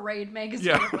like Parade magazine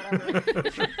Yeah. or whatever.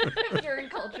 If you're in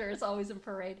culture, it's always in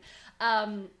Parade.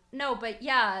 No, but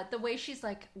yeah, the way she's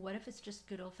like, what if it's just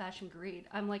good old fashioned greed?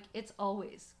 I'm like, it's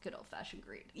always good old fashioned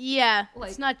greed. Yeah, Like-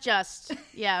 it's not just.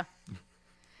 Yeah.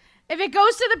 If it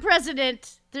goes to the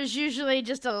president, there's usually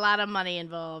just a lot of money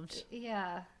involved.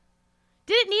 Yeah.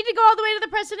 Did it need to go all the way to the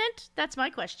president? That's my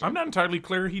question. I'm not entirely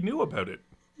clear he knew about it.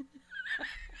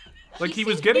 Like he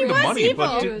was seemed- getting he the was money,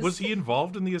 but evil. was he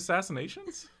involved in the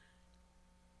assassinations?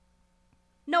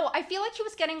 No, I feel like he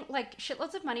was getting like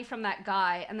shitloads of money from that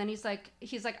guy, and then he's like,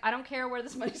 I don't care where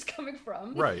this money's coming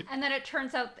from. Right. And then it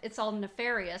turns out it's all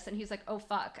nefarious, and he's like, oh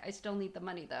fuck, I still need the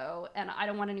money though, and I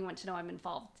don't want anyone to know I'm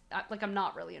involved. Like I'm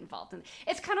not really involved, and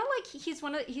it's kind of like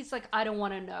he's like, I don't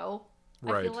want to know.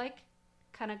 I Right. feel like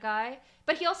kind of guy,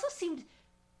 but he also seemed,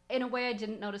 in a way I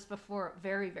didn't notice before,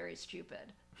 very, very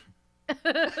stupid.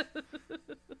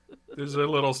 There's a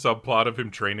little subplot of him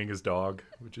training his dog,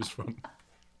 which is fun.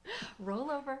 Roll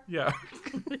over. Yeah.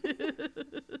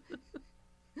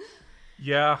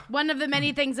 Yeah. One of the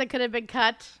many things that could have been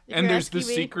cut. if And you're there's this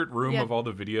asking me. secret room Yeah. of all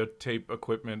the videotape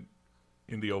equipment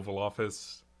in the Oval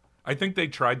Office. I think they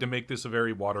tried to make this a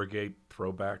very Watergate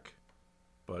throwback,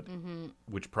 but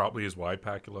which probably is why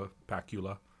Pacula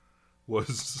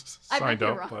was I might signed be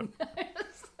up. wrong.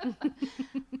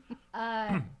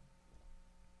 But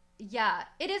Yeah,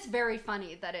 it is very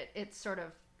funny that it's sort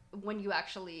of, when you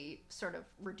actually sort of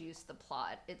reduce the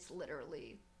plot, it's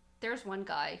literally, there's one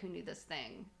guy who knew this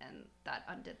thing, and that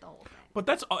undid the whole thing. but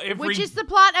that's every Which is the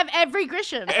plot of every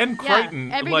Grisham. and Yeah,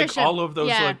 Crichton, every like Grisham. all of those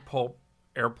Yeah. like pulp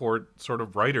airport sort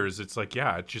of writers. It's like,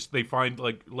 yeah, it's just they find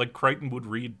like Crichton would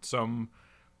read some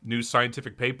new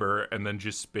scientific paper and then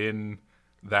just spin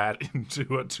that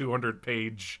into a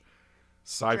 200-page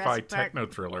sci-fi Jurassic Park. techno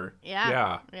thriller.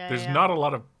 Yeah. There's Yeah. not a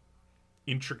lot of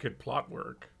intricate plot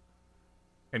work.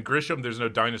 And Grisham, there's no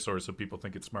dinosaurs, so people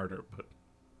think it's smarter. But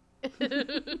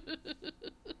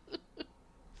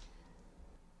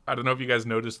I don't know if you guys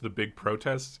noticed the big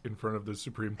protest in front of the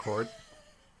Supreme Court.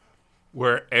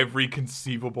 where every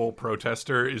conceivable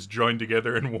protester is joined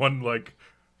together in one, like,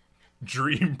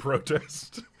 dream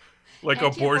protest. Like,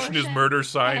 abortion is murder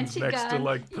signs next to,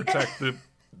 like, protect the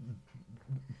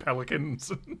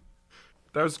pelicans.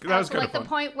 that was kind of fun. Like the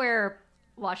point where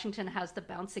Washington has the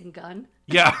bouncing gun.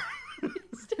 Yeah.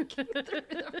 Sticking through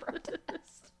the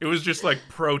protest. It was just like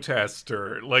protest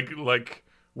or like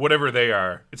whatever they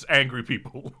are. It's angry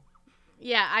people.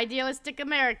 Yeah, idealistic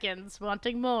Americans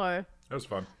wanting more. That was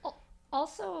fun.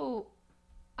 Also,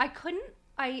 I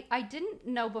didn't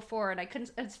know before, and I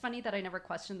couldn't. It's funny that I never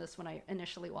questioned this when I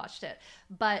initially watched it,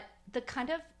 but the kind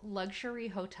of luxury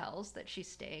hotels that she's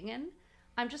staying in,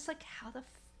 I'm just like, how the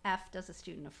F does a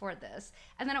student afford this?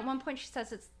 And then at one point she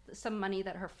says it's some money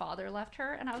that her father left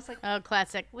her, and I was like, oh,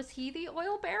 classic. Was he the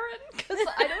oil baron? Because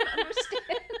I don't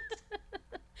understand.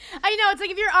 I know, it's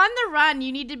like if you're on the run,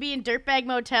 you need to be in dirtbag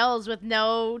motels with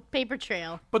no paper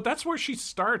trail. But that's where she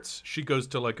starts. She goes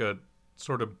to like a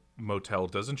sort of motel,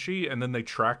 doesn't she? And then they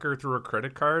track her through her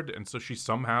credit card, and so she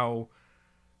somehow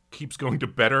keeps going to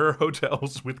better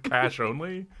hotels with cash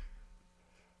only.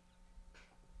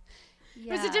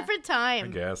 Yeah. It was a different time. I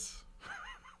guess.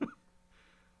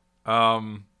 All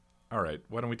right,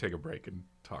 why don't we take a break and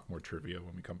talk more trivia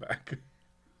when we come back?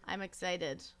 I'm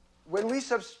excited. When we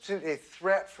substitute a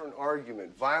threat for an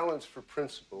argument, violence for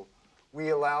principle, we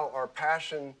allow our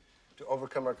passion to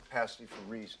overcome our capacity for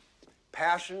reason.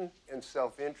 Passion and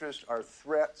self-interest are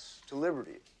threats to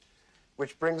liberty,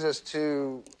 which brings us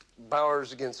to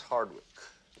Bowers against Hardwick.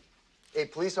 A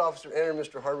police officer entered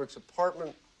Mr. Hardwick's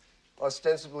apartment,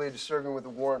 ostensibly to serve him with a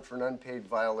warrant for an unpaid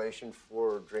violation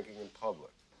for drinking in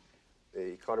public.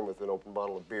 They caught him with an open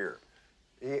bottle of beer.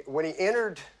 When he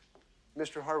entered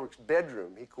Mr. Hardwick's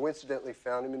bedroom, he coincidentally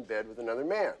found him in bed with another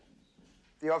man.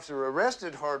 The officer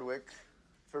arrested Hardwick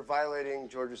for violating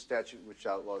Georgia's statute which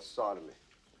outlaws sodomy.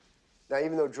 Now,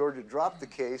 even though Georgia dropped the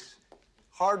case,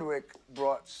 Hardwick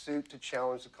brought suit to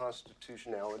challenge the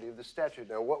constitutionality of the statute.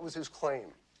 Now, what was his claim?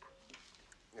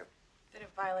 Yeah. That it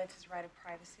violates his right of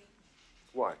privacy.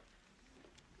 Why?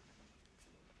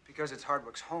 Because it's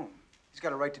Hardwick's home. He's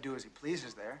got a right to do as he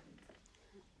pleases there.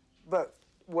 But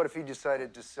what if he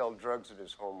decided to sell drugs at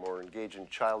his home or engage in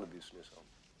child abuse in his home?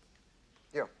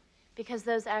 Yeah. Because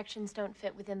those actions don't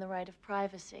fit within the right of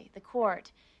privacy. The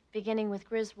court, beginning with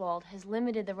Griswold, has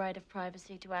limited the right of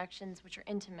privacy to actions which are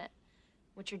intimate,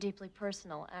 which are deeply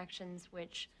personal, actions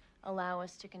which allow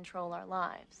us to control our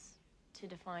lives, to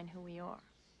define who we are.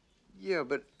 Yeah,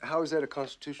 but how is that a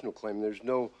constitutional claim? There's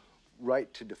no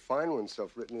right to define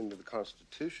oneself written into the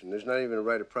Constitution. There's not even a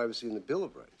right of privacy in the Bill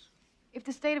of Rights. If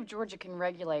the state of Georgia can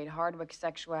regulate Hardwick's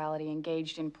sexuality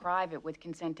engaged in private with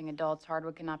consenting adults,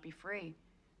 Hardwick cannot be free.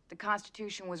 The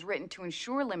Constitution was written to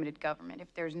ensure limited government.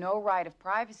 If there's no right of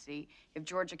privacy, if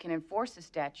Georgia can enforce the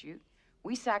statute,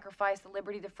 we sacrifice the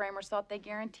liberty the framers thought they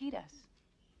guaranteed us.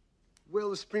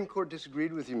 Well, the Supreme Court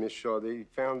disagreed with you, Miss Shaw. They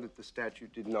found that the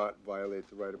statute did not violate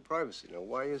the right of privacy. Now,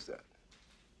 why is that?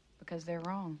 Because they're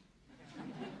wrong.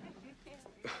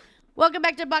 Welcome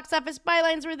back to Box Office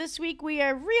Bylines, where this week we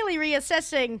are really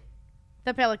reassessing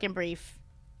The Pelican Brief,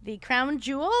 the crown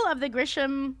jewel of the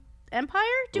Grisham Empire,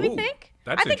 do we think?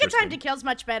 That's I think A Time to interesting. Kill's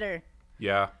much better.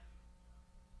 Yeah.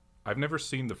 I've never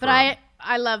seen the But firm.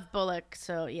 I love Bullock,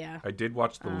 so yeah. I did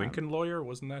watch The Lincoln Lawyer.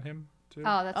 Wasn't that him, too?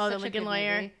 Oh, that's Oh, such The a Lincoln good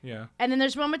Lawyer. movie. Yeah. And then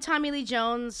there's one with Tommy Lee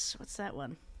Jones. What's that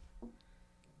one?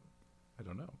 I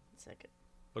don't know. 1 second.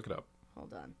 Look it up.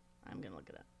 Hold on. I'm going to look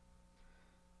it up.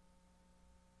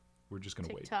 We're just going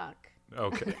to wait. TikTok.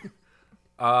 Okay.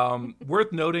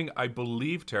 Worth noting, I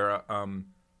believe, Tara,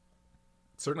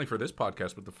 certainly for this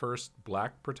podcast, but the first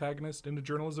black protagonist in a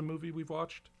journalism movie we've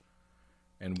watched.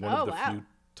 And one of the wow. few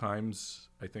times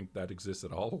I think that exists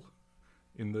at all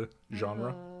in the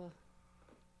genre.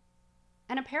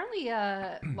 And apparently,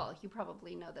 well, you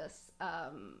probably know this,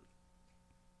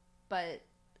 but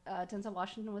Denzel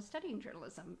Washington was studying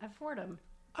journalism at Fordham.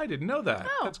 I didn't know that.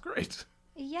 Oh. That's great.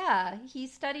 Yeah, he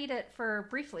studied it for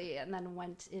briefly and then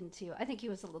went into, I think he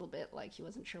was a little bit like he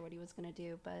wasn't sure what he was going to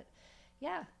do, but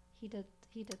yeah, he did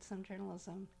some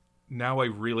journalism. Now I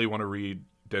really want to read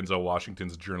Denzel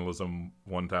Washington's Journalism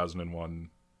 1001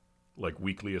 like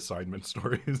weekly assignment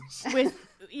stories.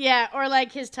 Or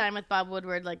like his time with Bob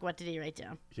Woodward, like what did he write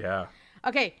down? Yeah.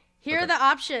 Okay, here are the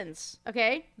options.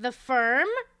 Okay, The Firm,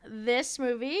 this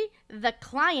movie, The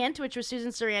Client, which was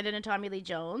Susan Sarandon and Tommy Lee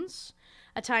Jones,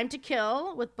 A Time to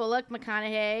Kill with Bullock,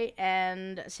 McConaughey,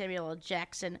 and Samuel L.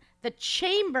 Jackson. The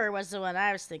Chamber was the one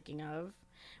I was thinking of,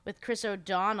 with Chris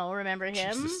O'Donnell, remember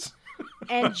him? Jesus.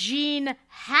 And Gene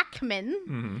Hackman.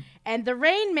 Mm-hmm. And The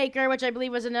Rainmaker, which I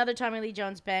believe was another Tommy Lee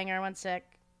Jones banger. One sec.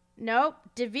 Nope.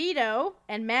 DeVito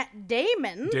and Matt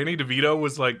Damon. Danny DeVito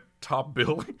was like top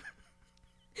billing.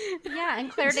 Yeah,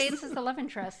 and Claire Danes is the love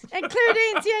interest. And Claire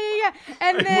Danes, yeah.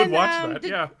 And I then would watch that,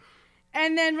 yeah.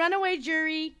 And then Runaway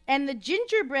Jury and The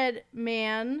Gingerbread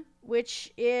Man,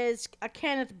 which is a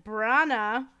Kenneth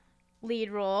Branagh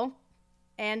lead role,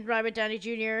 and Robert Downey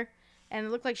Jr., and it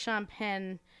looked like Sean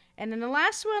Penn. And then the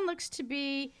last one looks to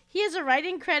be, he has a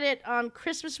writing credit on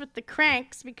Christmas with the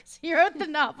Cranks because he wrote the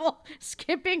novel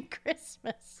Skipping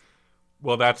Christmas.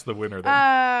 Well, that's the winner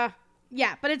then.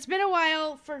 Yeah, but it's been a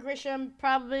while for Grisham,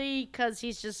 probably because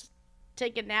he's just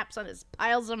taking naps on his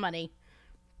piles of money.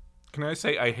 Can I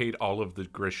say I hate all of the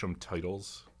Grisham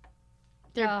titles?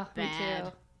 They're Me bad.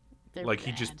 too. They're Like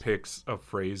he bad. just picks a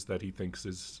phrase that he thinks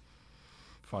is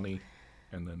funny,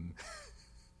 and then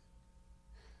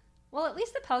Well, at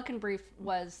least the Pelican Brief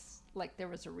was like there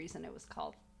was a reason it was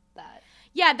called that.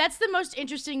 Yeah, that's the most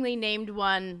interestingly named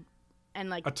one, and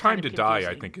like A Time kind to of Die, I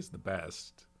confusing. think, is the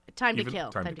best. Time to Even-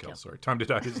 Kill. Time to Kill. Sorry, Time to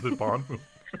Die is the Bond movie.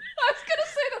 I was gonna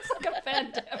say that's like a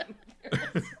Van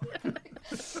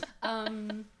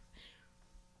Damme.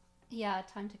 Yeah,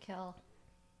 Time to Kill.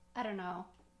 I don't know.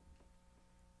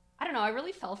 I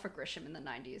really fell for Grisham in the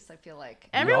 90s. I feel like.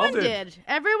 Everyone did. did.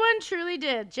 Everyone truly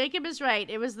did. Jacob is right.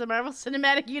 It was the Marvel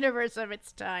Cinematic Universe of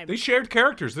its time. They shared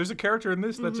characters. There's a character in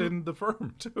this that's in The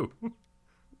Firm too.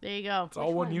 There you go. It's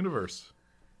all one universe.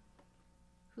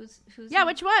 Who's Yeah,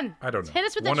 which one? I don't know. Hit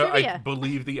us with the One of- I trivia.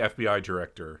 believe the FBI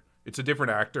director. It's a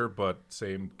different actor, but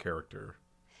same character.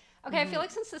 Okay, I feel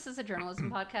like since this is a journalism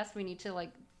podcast, we need to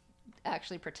like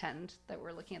actually pretend that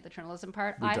we're looking at the journalism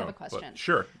part. We I have don't, a but question.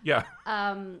 Sure. Yeah.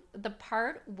 The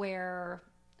part where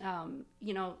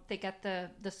they get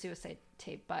the suicide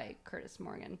tape by Curtis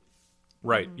Morgan,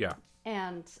 Right. Yeah.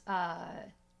 and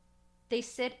they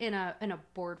sit in a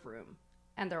boardroom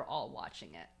and they're all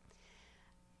watching it.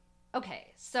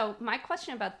 Okay, so my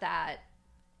question about that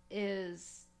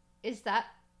is that,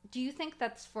 do you think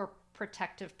that's for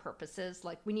protective purposes?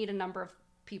 Like we need a number of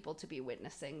people to be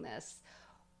witnessing this,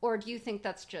 or do you think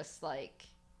that's just like,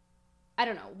 I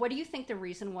don't know, what do you think the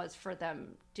reason was for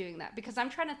them doing that? Because I'm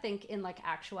trying to think in like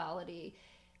actuality.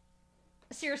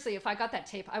 Seriously, if I got that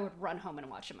tape, I would run home and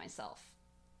watch it myself,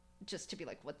 just to be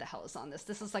like, what the hell is on this?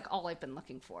 This is like all I've been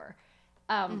looking for.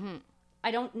 I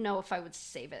don't know if I would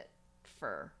save it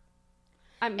for.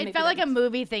 It felt like a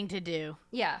movie thing to do.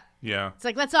 Yeah. Yeah. It's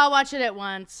like, let's all watch it at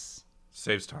once.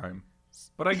 Saves time.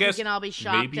 But I guess can all be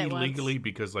shocked maybe at once. legally,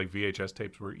 because like VHS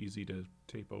tapes were easy to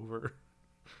tape over.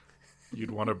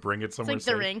 You'd want to bring it somewhere like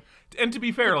The safe. Ring. And to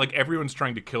be fair, like everyone's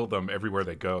trying to kill them everywhere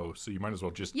they go, so you might as well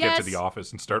just get to the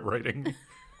office and start writing.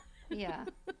 Yeah.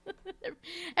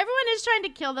 Everyone is trying to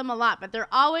kill them a lot, but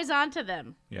they're always onto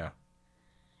them. Yeah.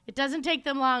 It doesn't take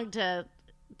them long to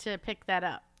pick that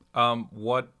up.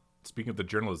 Speaking of the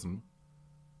journalism,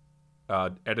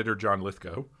 editor John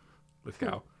Lithgow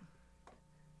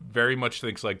very much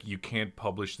thinks like you can't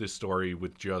publish this story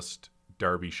with just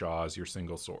Darby Shaw as your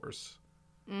single source.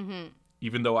 Mm-hmm.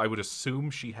 Even though I would assume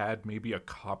she had maybe a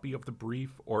copy of the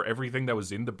brief, or everything that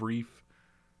was in the brief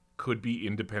could be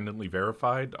independently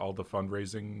verified, all the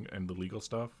fundraising and the legal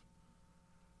stuff.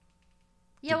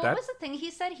 Yeah, Did what that- was the thing he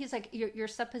said? He's like, your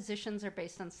suppositions are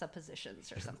based on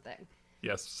suppositions or something.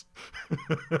 Yes.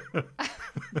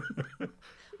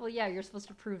 Well, yeah, you're supposed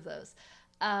to prove those.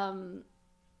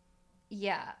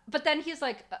 Yeah. But then he's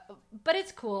like, but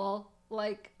it's cool.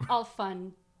 Like, I'll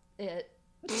fund it.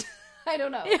 I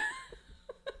don't know.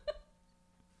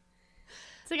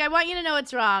 It's like, I want you to know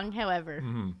it's wrong, however.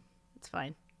 It's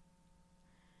fine.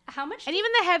 How much? And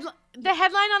even the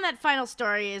headline on that final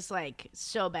story is like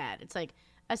so bad. It's like,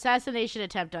 assassination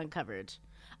attempt uncovered.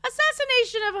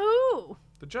 Assassination of who?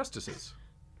 The justices.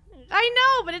 I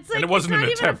know, but it's like, And it wasn't it's an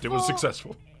not even a attempt, it was full-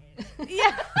 successful.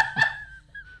 Yeah.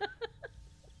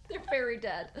 They're very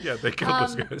dead. Yeah, they killed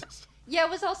those guys. Yeah, it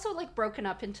was also like broken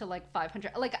up into like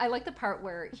 500. Like, I like the part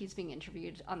where he's being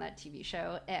interviewed on that TV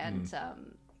show, and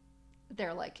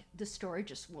they're like, the story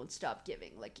just won't stop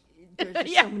giving. Like, there's just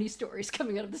Yeah. so many stories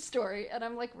coming out of the story, and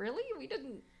I'm like, really?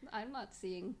 I'm not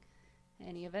seeing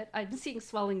any of it. I'm seeing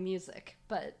swelling music,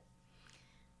 but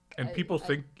And people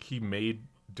think he made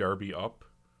Darby up,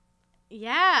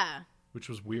 Yeah. which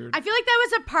was weird. I feel like that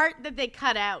was a part that they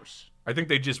cut out. I think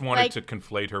they just wanted Like- to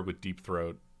conflate her with Deep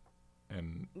Throat,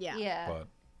 and yeah. but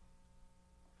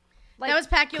Like, That was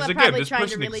Pacula because again, probably this trying to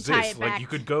person really tie exists. it back. Like you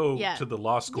could go Yeah. to the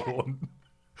law school. And,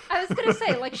 I was gonna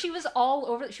say, like, she was all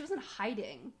over. She wasn't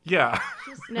hiding. yeah.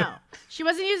 No. She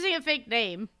wasn't using a fake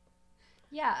name.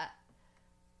 Yeah.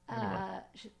 Anyway.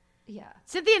 Yeah.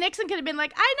 Cynthia Nixon could have been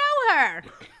like, I know her.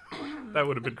 That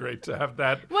would have been great to have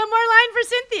that. One more line for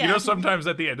Cynthia. You know, sometimes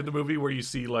at the end of the movie where you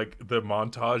see like the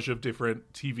montage of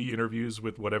different TV interviews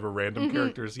with whatever random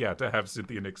characters, to have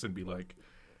Cynthia Nixon be like,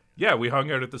 yeah, we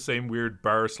hung out at the same weird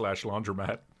bar /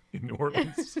 laundromat in New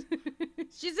Orleans.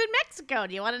 She's in Mexico.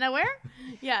 Do you want to know where?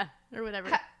 Yeah, or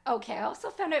whatever. Okay, I also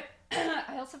found it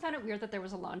weird that there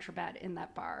was a laundromat in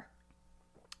that bar.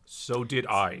 So did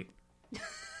I.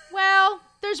 Well,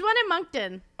 there's one in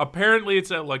Moncton. Apparently it's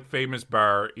a like famous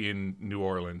bar in New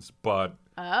Orleans, but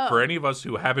for any of us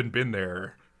who haven't been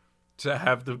there, to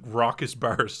have the raucous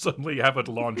bar suddenly have a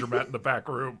laundromat in the back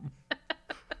room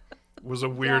was a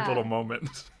weird little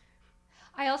moment.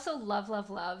 I also love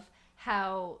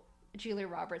how Julia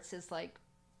Roberts is like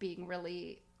being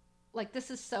really like,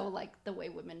 this is so like the way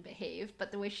women behave,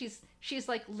 but the way she's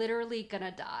like literally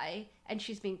gonna die and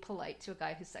she's being polite to a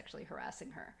guy who's sexually harassing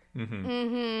her.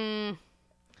 Mm-hmm.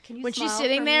 Can you when she's smile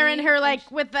sitting for there me? in her like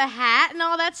with the hat and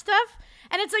all that stuff,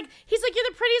 and it's like he's like, you're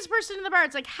the prettiest person in the bar.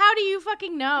 It's like, how do you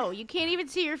fucking know? You can't even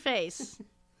see your face.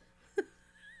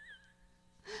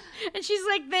 And she's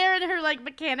like there in her like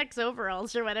mechanic's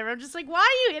overalls or whatever. I'm just like, why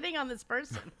are you hitting on this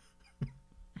person?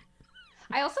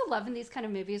 I also love in these kind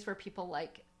of movies where people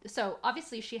like, so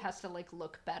obviously she has to like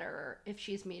look better if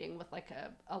she's meeting with like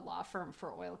a law firm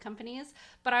for oil companies.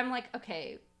 But I'm like,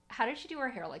 okay, how did she do her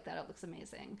hair like that? It looks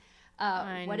amazing.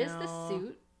 What is this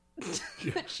suit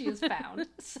that she has found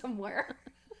somewhere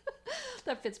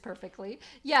that fits perfectly?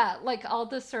 Yeah, like all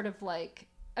the sort of like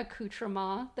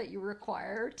accoutrement that you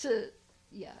require to,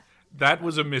 That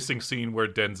was a missing scene where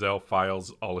Denzel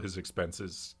files all his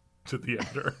expenses to the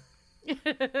editor.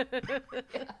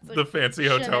 The fancy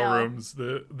hotel Chanel. rooms,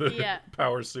 the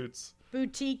power suits.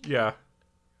 Boutique. Yeah.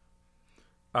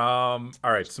 All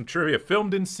right, some trivia.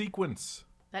 Filmed in sequence.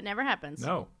 That never happens.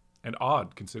 No. And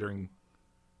odd, considering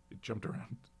it jumped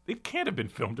around. It can't have been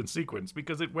filmed in sequence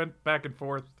because it went back and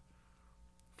forth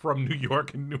from New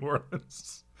York and New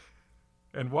Orleans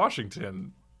and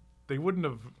Washington. They wouldn't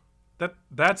have...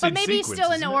 That's But in maybe sequence,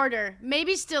 still in isn't it? order.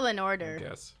 Maybe still in order. I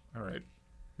guess. All right.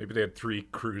 Maybe they had 3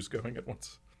 crews going at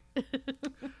once.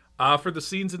 For the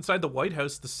scenes inside the White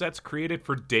House, the sets created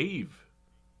for Dave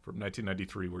from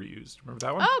 1993 were used. Remember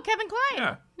that one? Oh, Kevin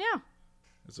Kline. Yeah.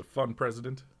 As a fun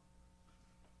president.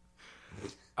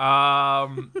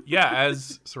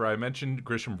 As Soraya mentioned,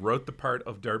 Grisham wrote the part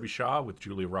of Darby Shaw with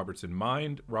Julia Roberts in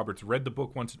mind. Roberts read the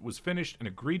book once it was finished and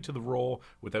agreed to the role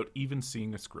without even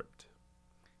seeing a script.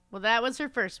 Well, that was her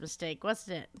first mistake,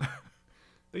 wasn't it?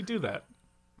 They do that.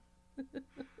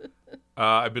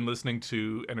 I've been listening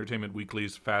to Entertainment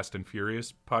Weekly's Fast and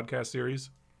Furious podcast series.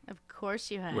 Of course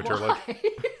you have. Which are like...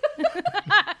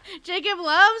 Jacob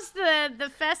loves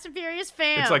the Fast and Furious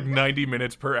fam. It's like 90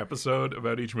 minutes per episode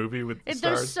about each movie with the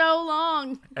They're stars. so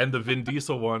long. And the Vin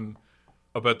Diesel one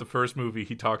about the first movie,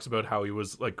 he talks about how he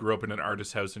was like grew up in an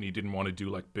artist's house and he didn't want to do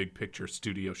like big picture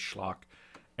studio schlock.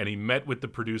 And he met with the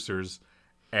producers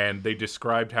and they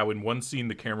described how in one scene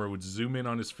the camera would zoom in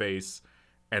on his face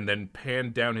and then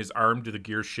pan down his arm to the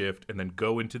gear shift and then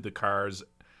go into the cars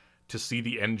to see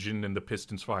the engine and the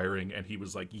pistons firing. And he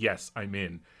was like, yes, I'm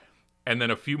in. And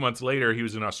then a few months later, he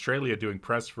was in Australia doing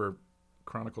press for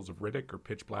Chronicles of Riddick or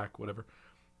Pitch Black, whatever.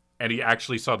 And he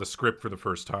actually saw the script for the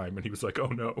first time, and he was like, oh,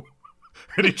 no.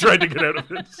 And he tried to get out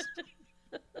of it.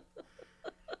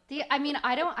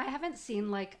 I haven't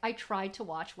seen, like, I tried to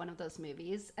watch one of those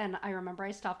movies, and I remember I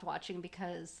stopped watching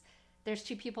because there's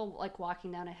 2 people, like,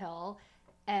 walking down a hill,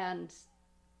 and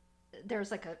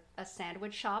there's like a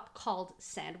sandwich shop called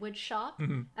Sandwich Shop.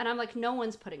 Mm-hmm. And I'm like, no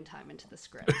one's putting time into the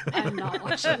script. I'm not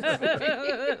watching this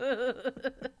movie.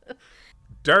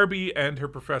 Darby and her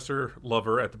professor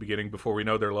lover at the beginning, before we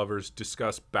know they're lovers,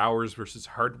 discuss Bowers versus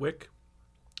Hardwick,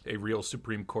 a real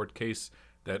Supreme Court case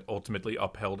that ultimately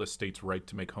upheld a state's right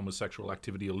to make homosexual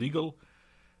activity illegal.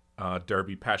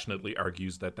 Darby passionately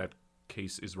argues that that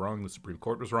case is wrong. The Supreme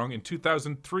Court was wrong. In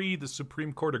 2003, the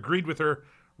Supreme Court agreed with her,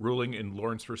 ruling in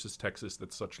Lawrence versus Texas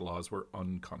that such laws were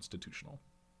unconstitutional.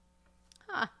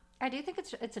 Huh. I do think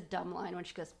it's a dumb line when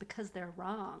she goes, because they're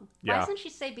wrong. Yeah. Why doesn't she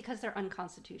say because they're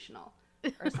unconstitutional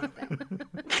or something?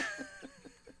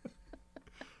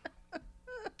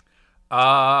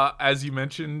 As you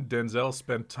mentioned, Denzel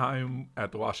spent time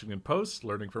at the Washington Post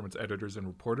learning from its editors and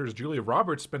reporters. Julia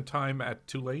Roberts spent time at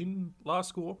Tulane Law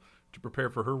School to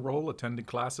prepare for her role, attending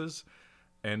classes.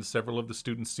 And several of the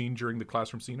students seen during the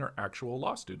classroom scene are actual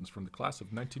law students from the class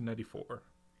of 1994.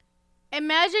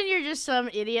 Imagine you're just some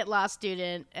idiot law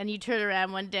student and you turn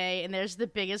around one day and there's the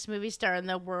biggest movie star in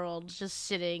the world just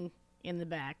sitting in the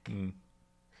back.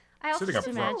 I also Sitting up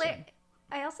think front.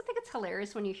 I also think it's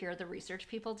hilarious when you hear the research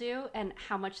people do and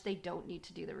how much they don't need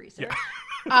to do the research.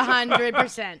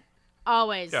 100%.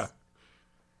 Always. Yeah.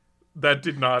 That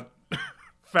did not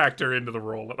factor into the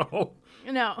role at all.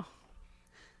 No.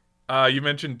 You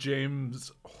mentioned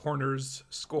James Horner's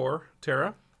score,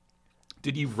 Tara.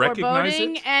 Did you recognize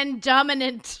Foreboding it? and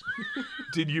dominant.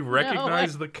 Did you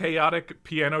recognize the chaotic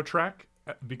piano track?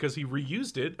 Because he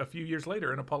reused it a few years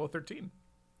later in Apollo 13.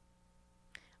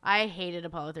 I hated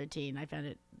Apollo 13. I found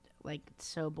it like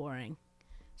so boring.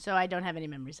 So I don't have any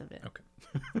memories of it.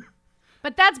 Okay.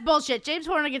 But that's bullshit. James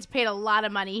Horner gets paid a lot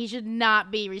of money. He should not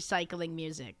be recycling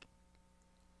music.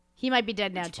 He might be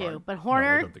dead now too. Fine. But No,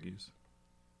 Horner, I don't think he's.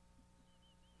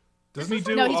 Doesn't he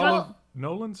do No, he's all one- of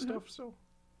Nolan's stuff? So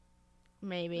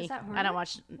maybe. Is that I Horner? don't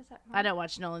watch. Is that I don't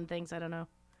watch Nolan things. I don't know.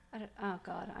 Oh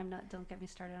God, I'm not. Don't get me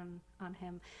started on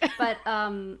him. But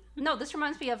no, this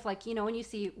reminds me of like when you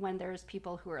see when there's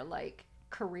people who are like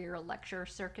career lecture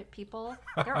circuit people,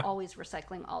 they're always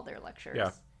recycling all their lectures.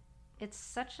 Yeah. It's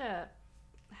such a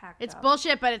hacked It's up.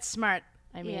 bullshit, but it's smart.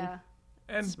 I mean, Yeah.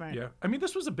 and Smart. yeah, I mean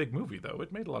this was a big movie though.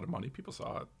 It made a lot of money. People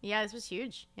saw it. yeah, this was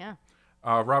huge. Yeah.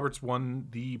 Roberts won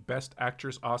the Best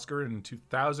Actress Oscar in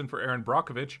 2000 for Erin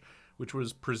Brockovich, which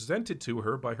was presented to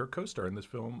her by her co-star in this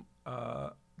film,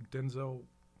 Denzel.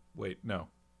 Wait, no,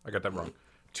 I got that wrong.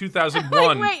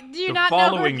 2001. Wait, do you the not know who her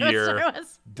following year, co-star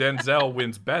was? Denzel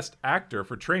wins Best Actor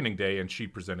for Training Day, and she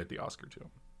presented the Oscar to him.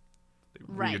 They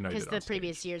Right, reunited because on the stage.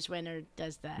 previous year's winner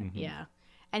does that. Yeah,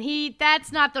 and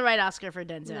that's not the right Oscar for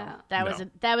Denzel. No.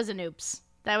 That was an oops.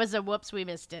 That was a whoops. We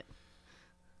missed it.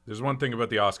 There's one thing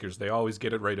about the Oscars: they always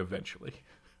get it right eventually.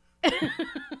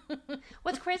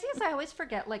 What's crazy is I always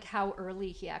forget like how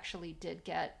early he actually did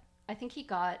get. I think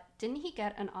didn't he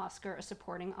get an Oscar, a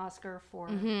supporting Oscar for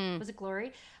was it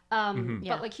Glory? Yeah.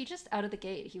 But like he just out of the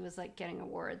gate, he was like getting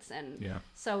awards, and Yeah.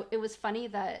 so it was funny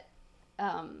that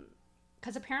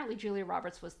because apparently Julia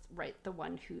Roberts was the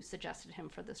one who suggested him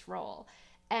for this role,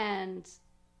 and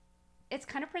it's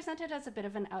kind of presented as a bit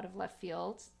of an out of left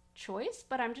field choice,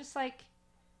 but I'm just like,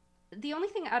 the only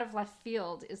thing out of left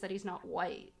field is that he's not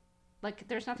white. Like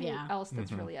there's nothing Yeah. else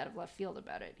that's really out of left field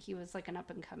about it. He was like an up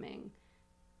and coming.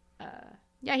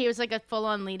 Yeah, he was like a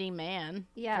full-on leading man.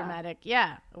 Yeah. Dramatic.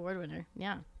 Yeah, award winner.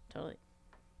 Yeah, totally.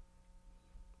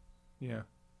 Yeah.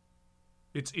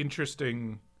 It's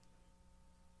interesting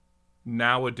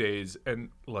nowadays and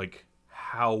like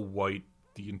how white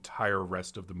the entire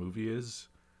rest of the movie is.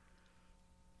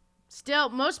 Still,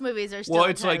 most movies are still Well,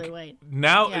 it's entirely like white.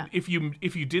 now Yeah. if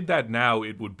you did that now,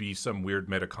 it would be some weird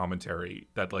meta commentary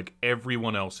that like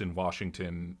everyone else in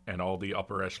Washington and all the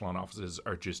upper echelon offices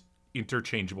are just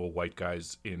interchangeable white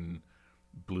guys in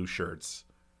blue shirts.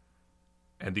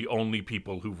 And the only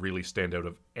people who really stand out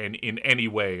in any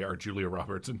way are Julia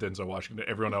Roberts and Denzel Washington.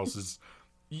 Everyone else is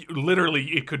literally,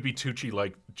 it could be Tucci,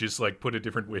 like just like put a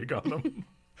different wig on them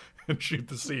and shoot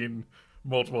the scene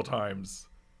multiple times.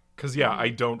 Because yeah, I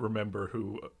don't remember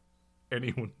who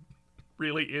anyone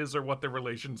really is or what their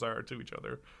relations are to each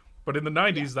other. But in the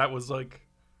 90s, that was like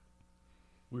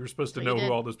we were supposed to So know you who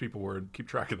did. all those people were and keep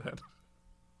track of that.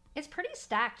 It's pretty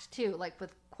stacked too, like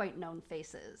with quite known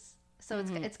faces. So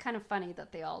it's kind of funny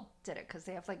that they all did it because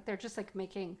they have like they're just like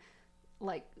making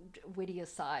like witty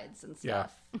asides and Yeah.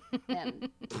 stuff. And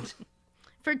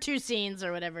For 2 scenes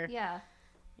or whatever. yeah,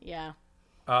 Yeah.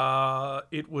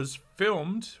 It was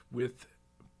filmed with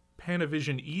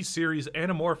Panavision E-series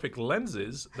anamorphic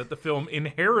lenses that the film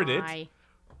inherited Why?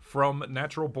 from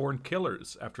Natural Born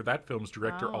Killers. After that film's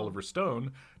director, Oh. Oliver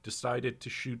Stone, decided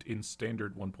to shoot in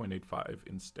standard 1.85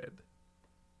 instead.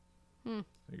 There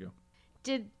you go.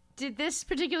 Did this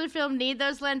particular film need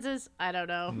those lenses? I don't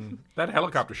know. That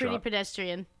helicopter Pretty shot.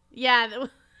 pedestrian. Yeah,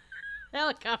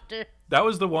 helicopter. That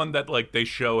was the one that like they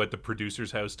show at the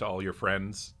producer's house to all your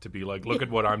friends to be like, look at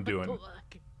what I'm doing. Look.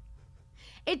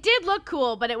 It did look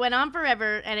cool, but it went on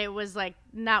forever, and it was like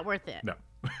not worth it. No.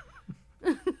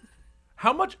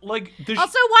 How much like the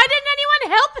Also, why didn't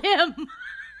anyone help him?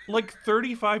 like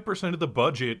 35% of the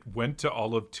budget went to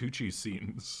all of Tucci's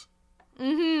scenes.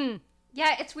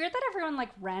 yeah. It's weird that everyone like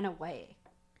ran away.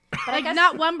 But I Like, guess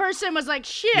not one person was like,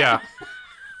 shit. Yeah.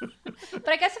 But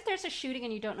I guess if there's a shooting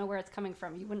and you don't know where it's coming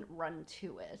from, you wouldn't run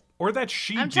to it. Or that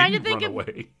she I'm trying to didn't think run of-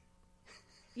 away.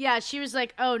 Yeah, she was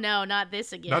like, oh no, not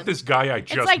this again. Not this guy I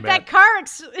just It's like met. that car.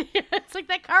 It's like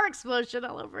that car explosion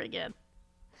all over again.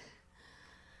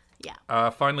 Yeah.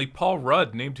 Finally, Paul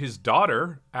Rudd named his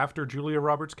daughter after Julia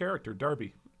Roberts' character,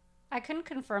 Darby. I couldn't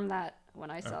confirm that when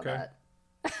I saw Okay.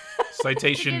 that.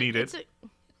 Citation needed.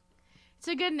 It's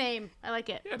a good name. I like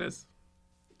it. Yeah, it is.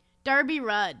 Darby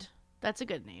Rudd. That's a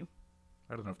good name.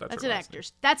 I don't know if that's That's her an last name.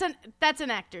 actor's. That's an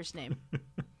actor's name.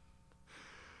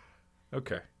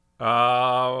 Okay.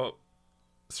 Soraya,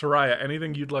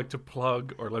 anything you'd like to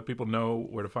plug or let people know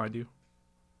where to find you?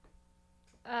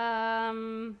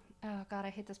 Oh God, I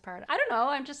hate this part. I don't know.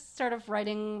 I'm just sort of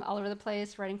writing all over the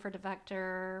place, writing for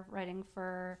Defector, writing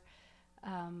for,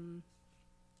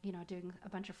 doing a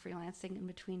bunch of freelancing in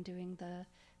between doing the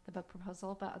book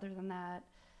proposal. But other than that,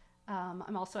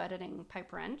 I'm also editing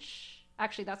Pipe Wrench.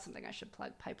 Actually, that's something I should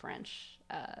plug. Pipe Wrench,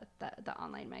 the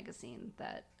online magazine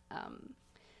that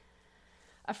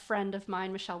a friend of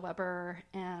mine, Michelle Weber,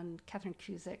 and Catherine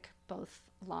Kuzik both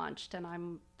launched, and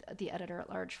I'm the editor at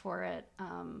large for it.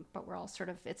 But we're all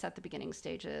it's at the beginning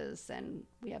stages, and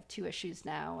we have 2 issues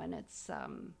now, and it's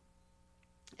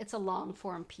a long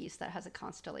form piece that has a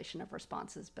constellation of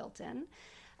responses built in,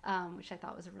 which I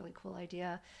thought was a really cool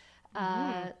idea.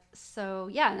 So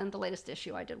yeah, and in the latest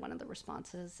issue, I did one of the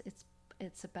responses.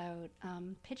 It's about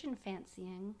pigeon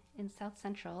fancying in South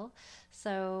Central.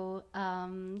 So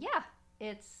yeah,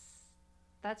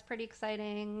 that's pretty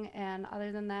exciting. And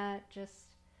other than that, just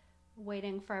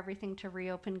waiting for everything to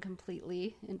reopen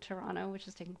completely in Toronto, which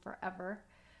is taking forever.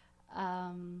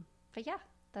 But yeah,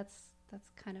 that's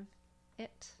kind of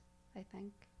it, I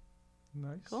think.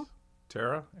 Nice. Cool.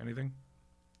 Tara, anything?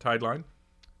 Tideline?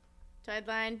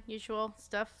 Tideline, usual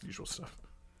stuff. Usual stuff.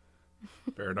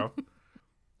 Fair enough.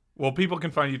 Well, people can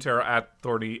find you, Tara, at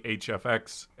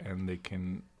ThornyHFX, and they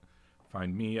can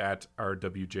find me at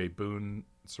RWJ Boone.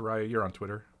 Soraya, you're on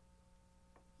Twitter.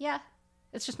 Yeah,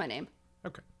 it's just my name.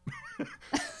 Okay.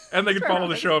 And they can follow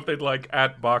the show if they'd like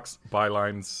at Box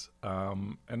Bylines.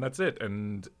 And that's it.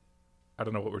 And I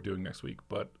don't know what we're doing next week,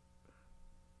 but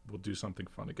we'll do something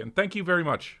fun again. Thank you very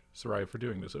much, Soraya, for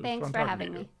doing this. It was Thanks fun for talking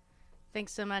having to you. me.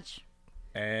 Thanks so much.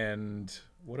 And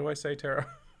what do I say, Tara?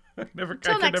 I Till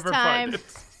could next never time. find it.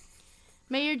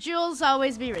 May your jewels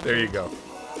always be rich. There you go.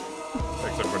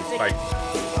 Thanks, everybody. Bye.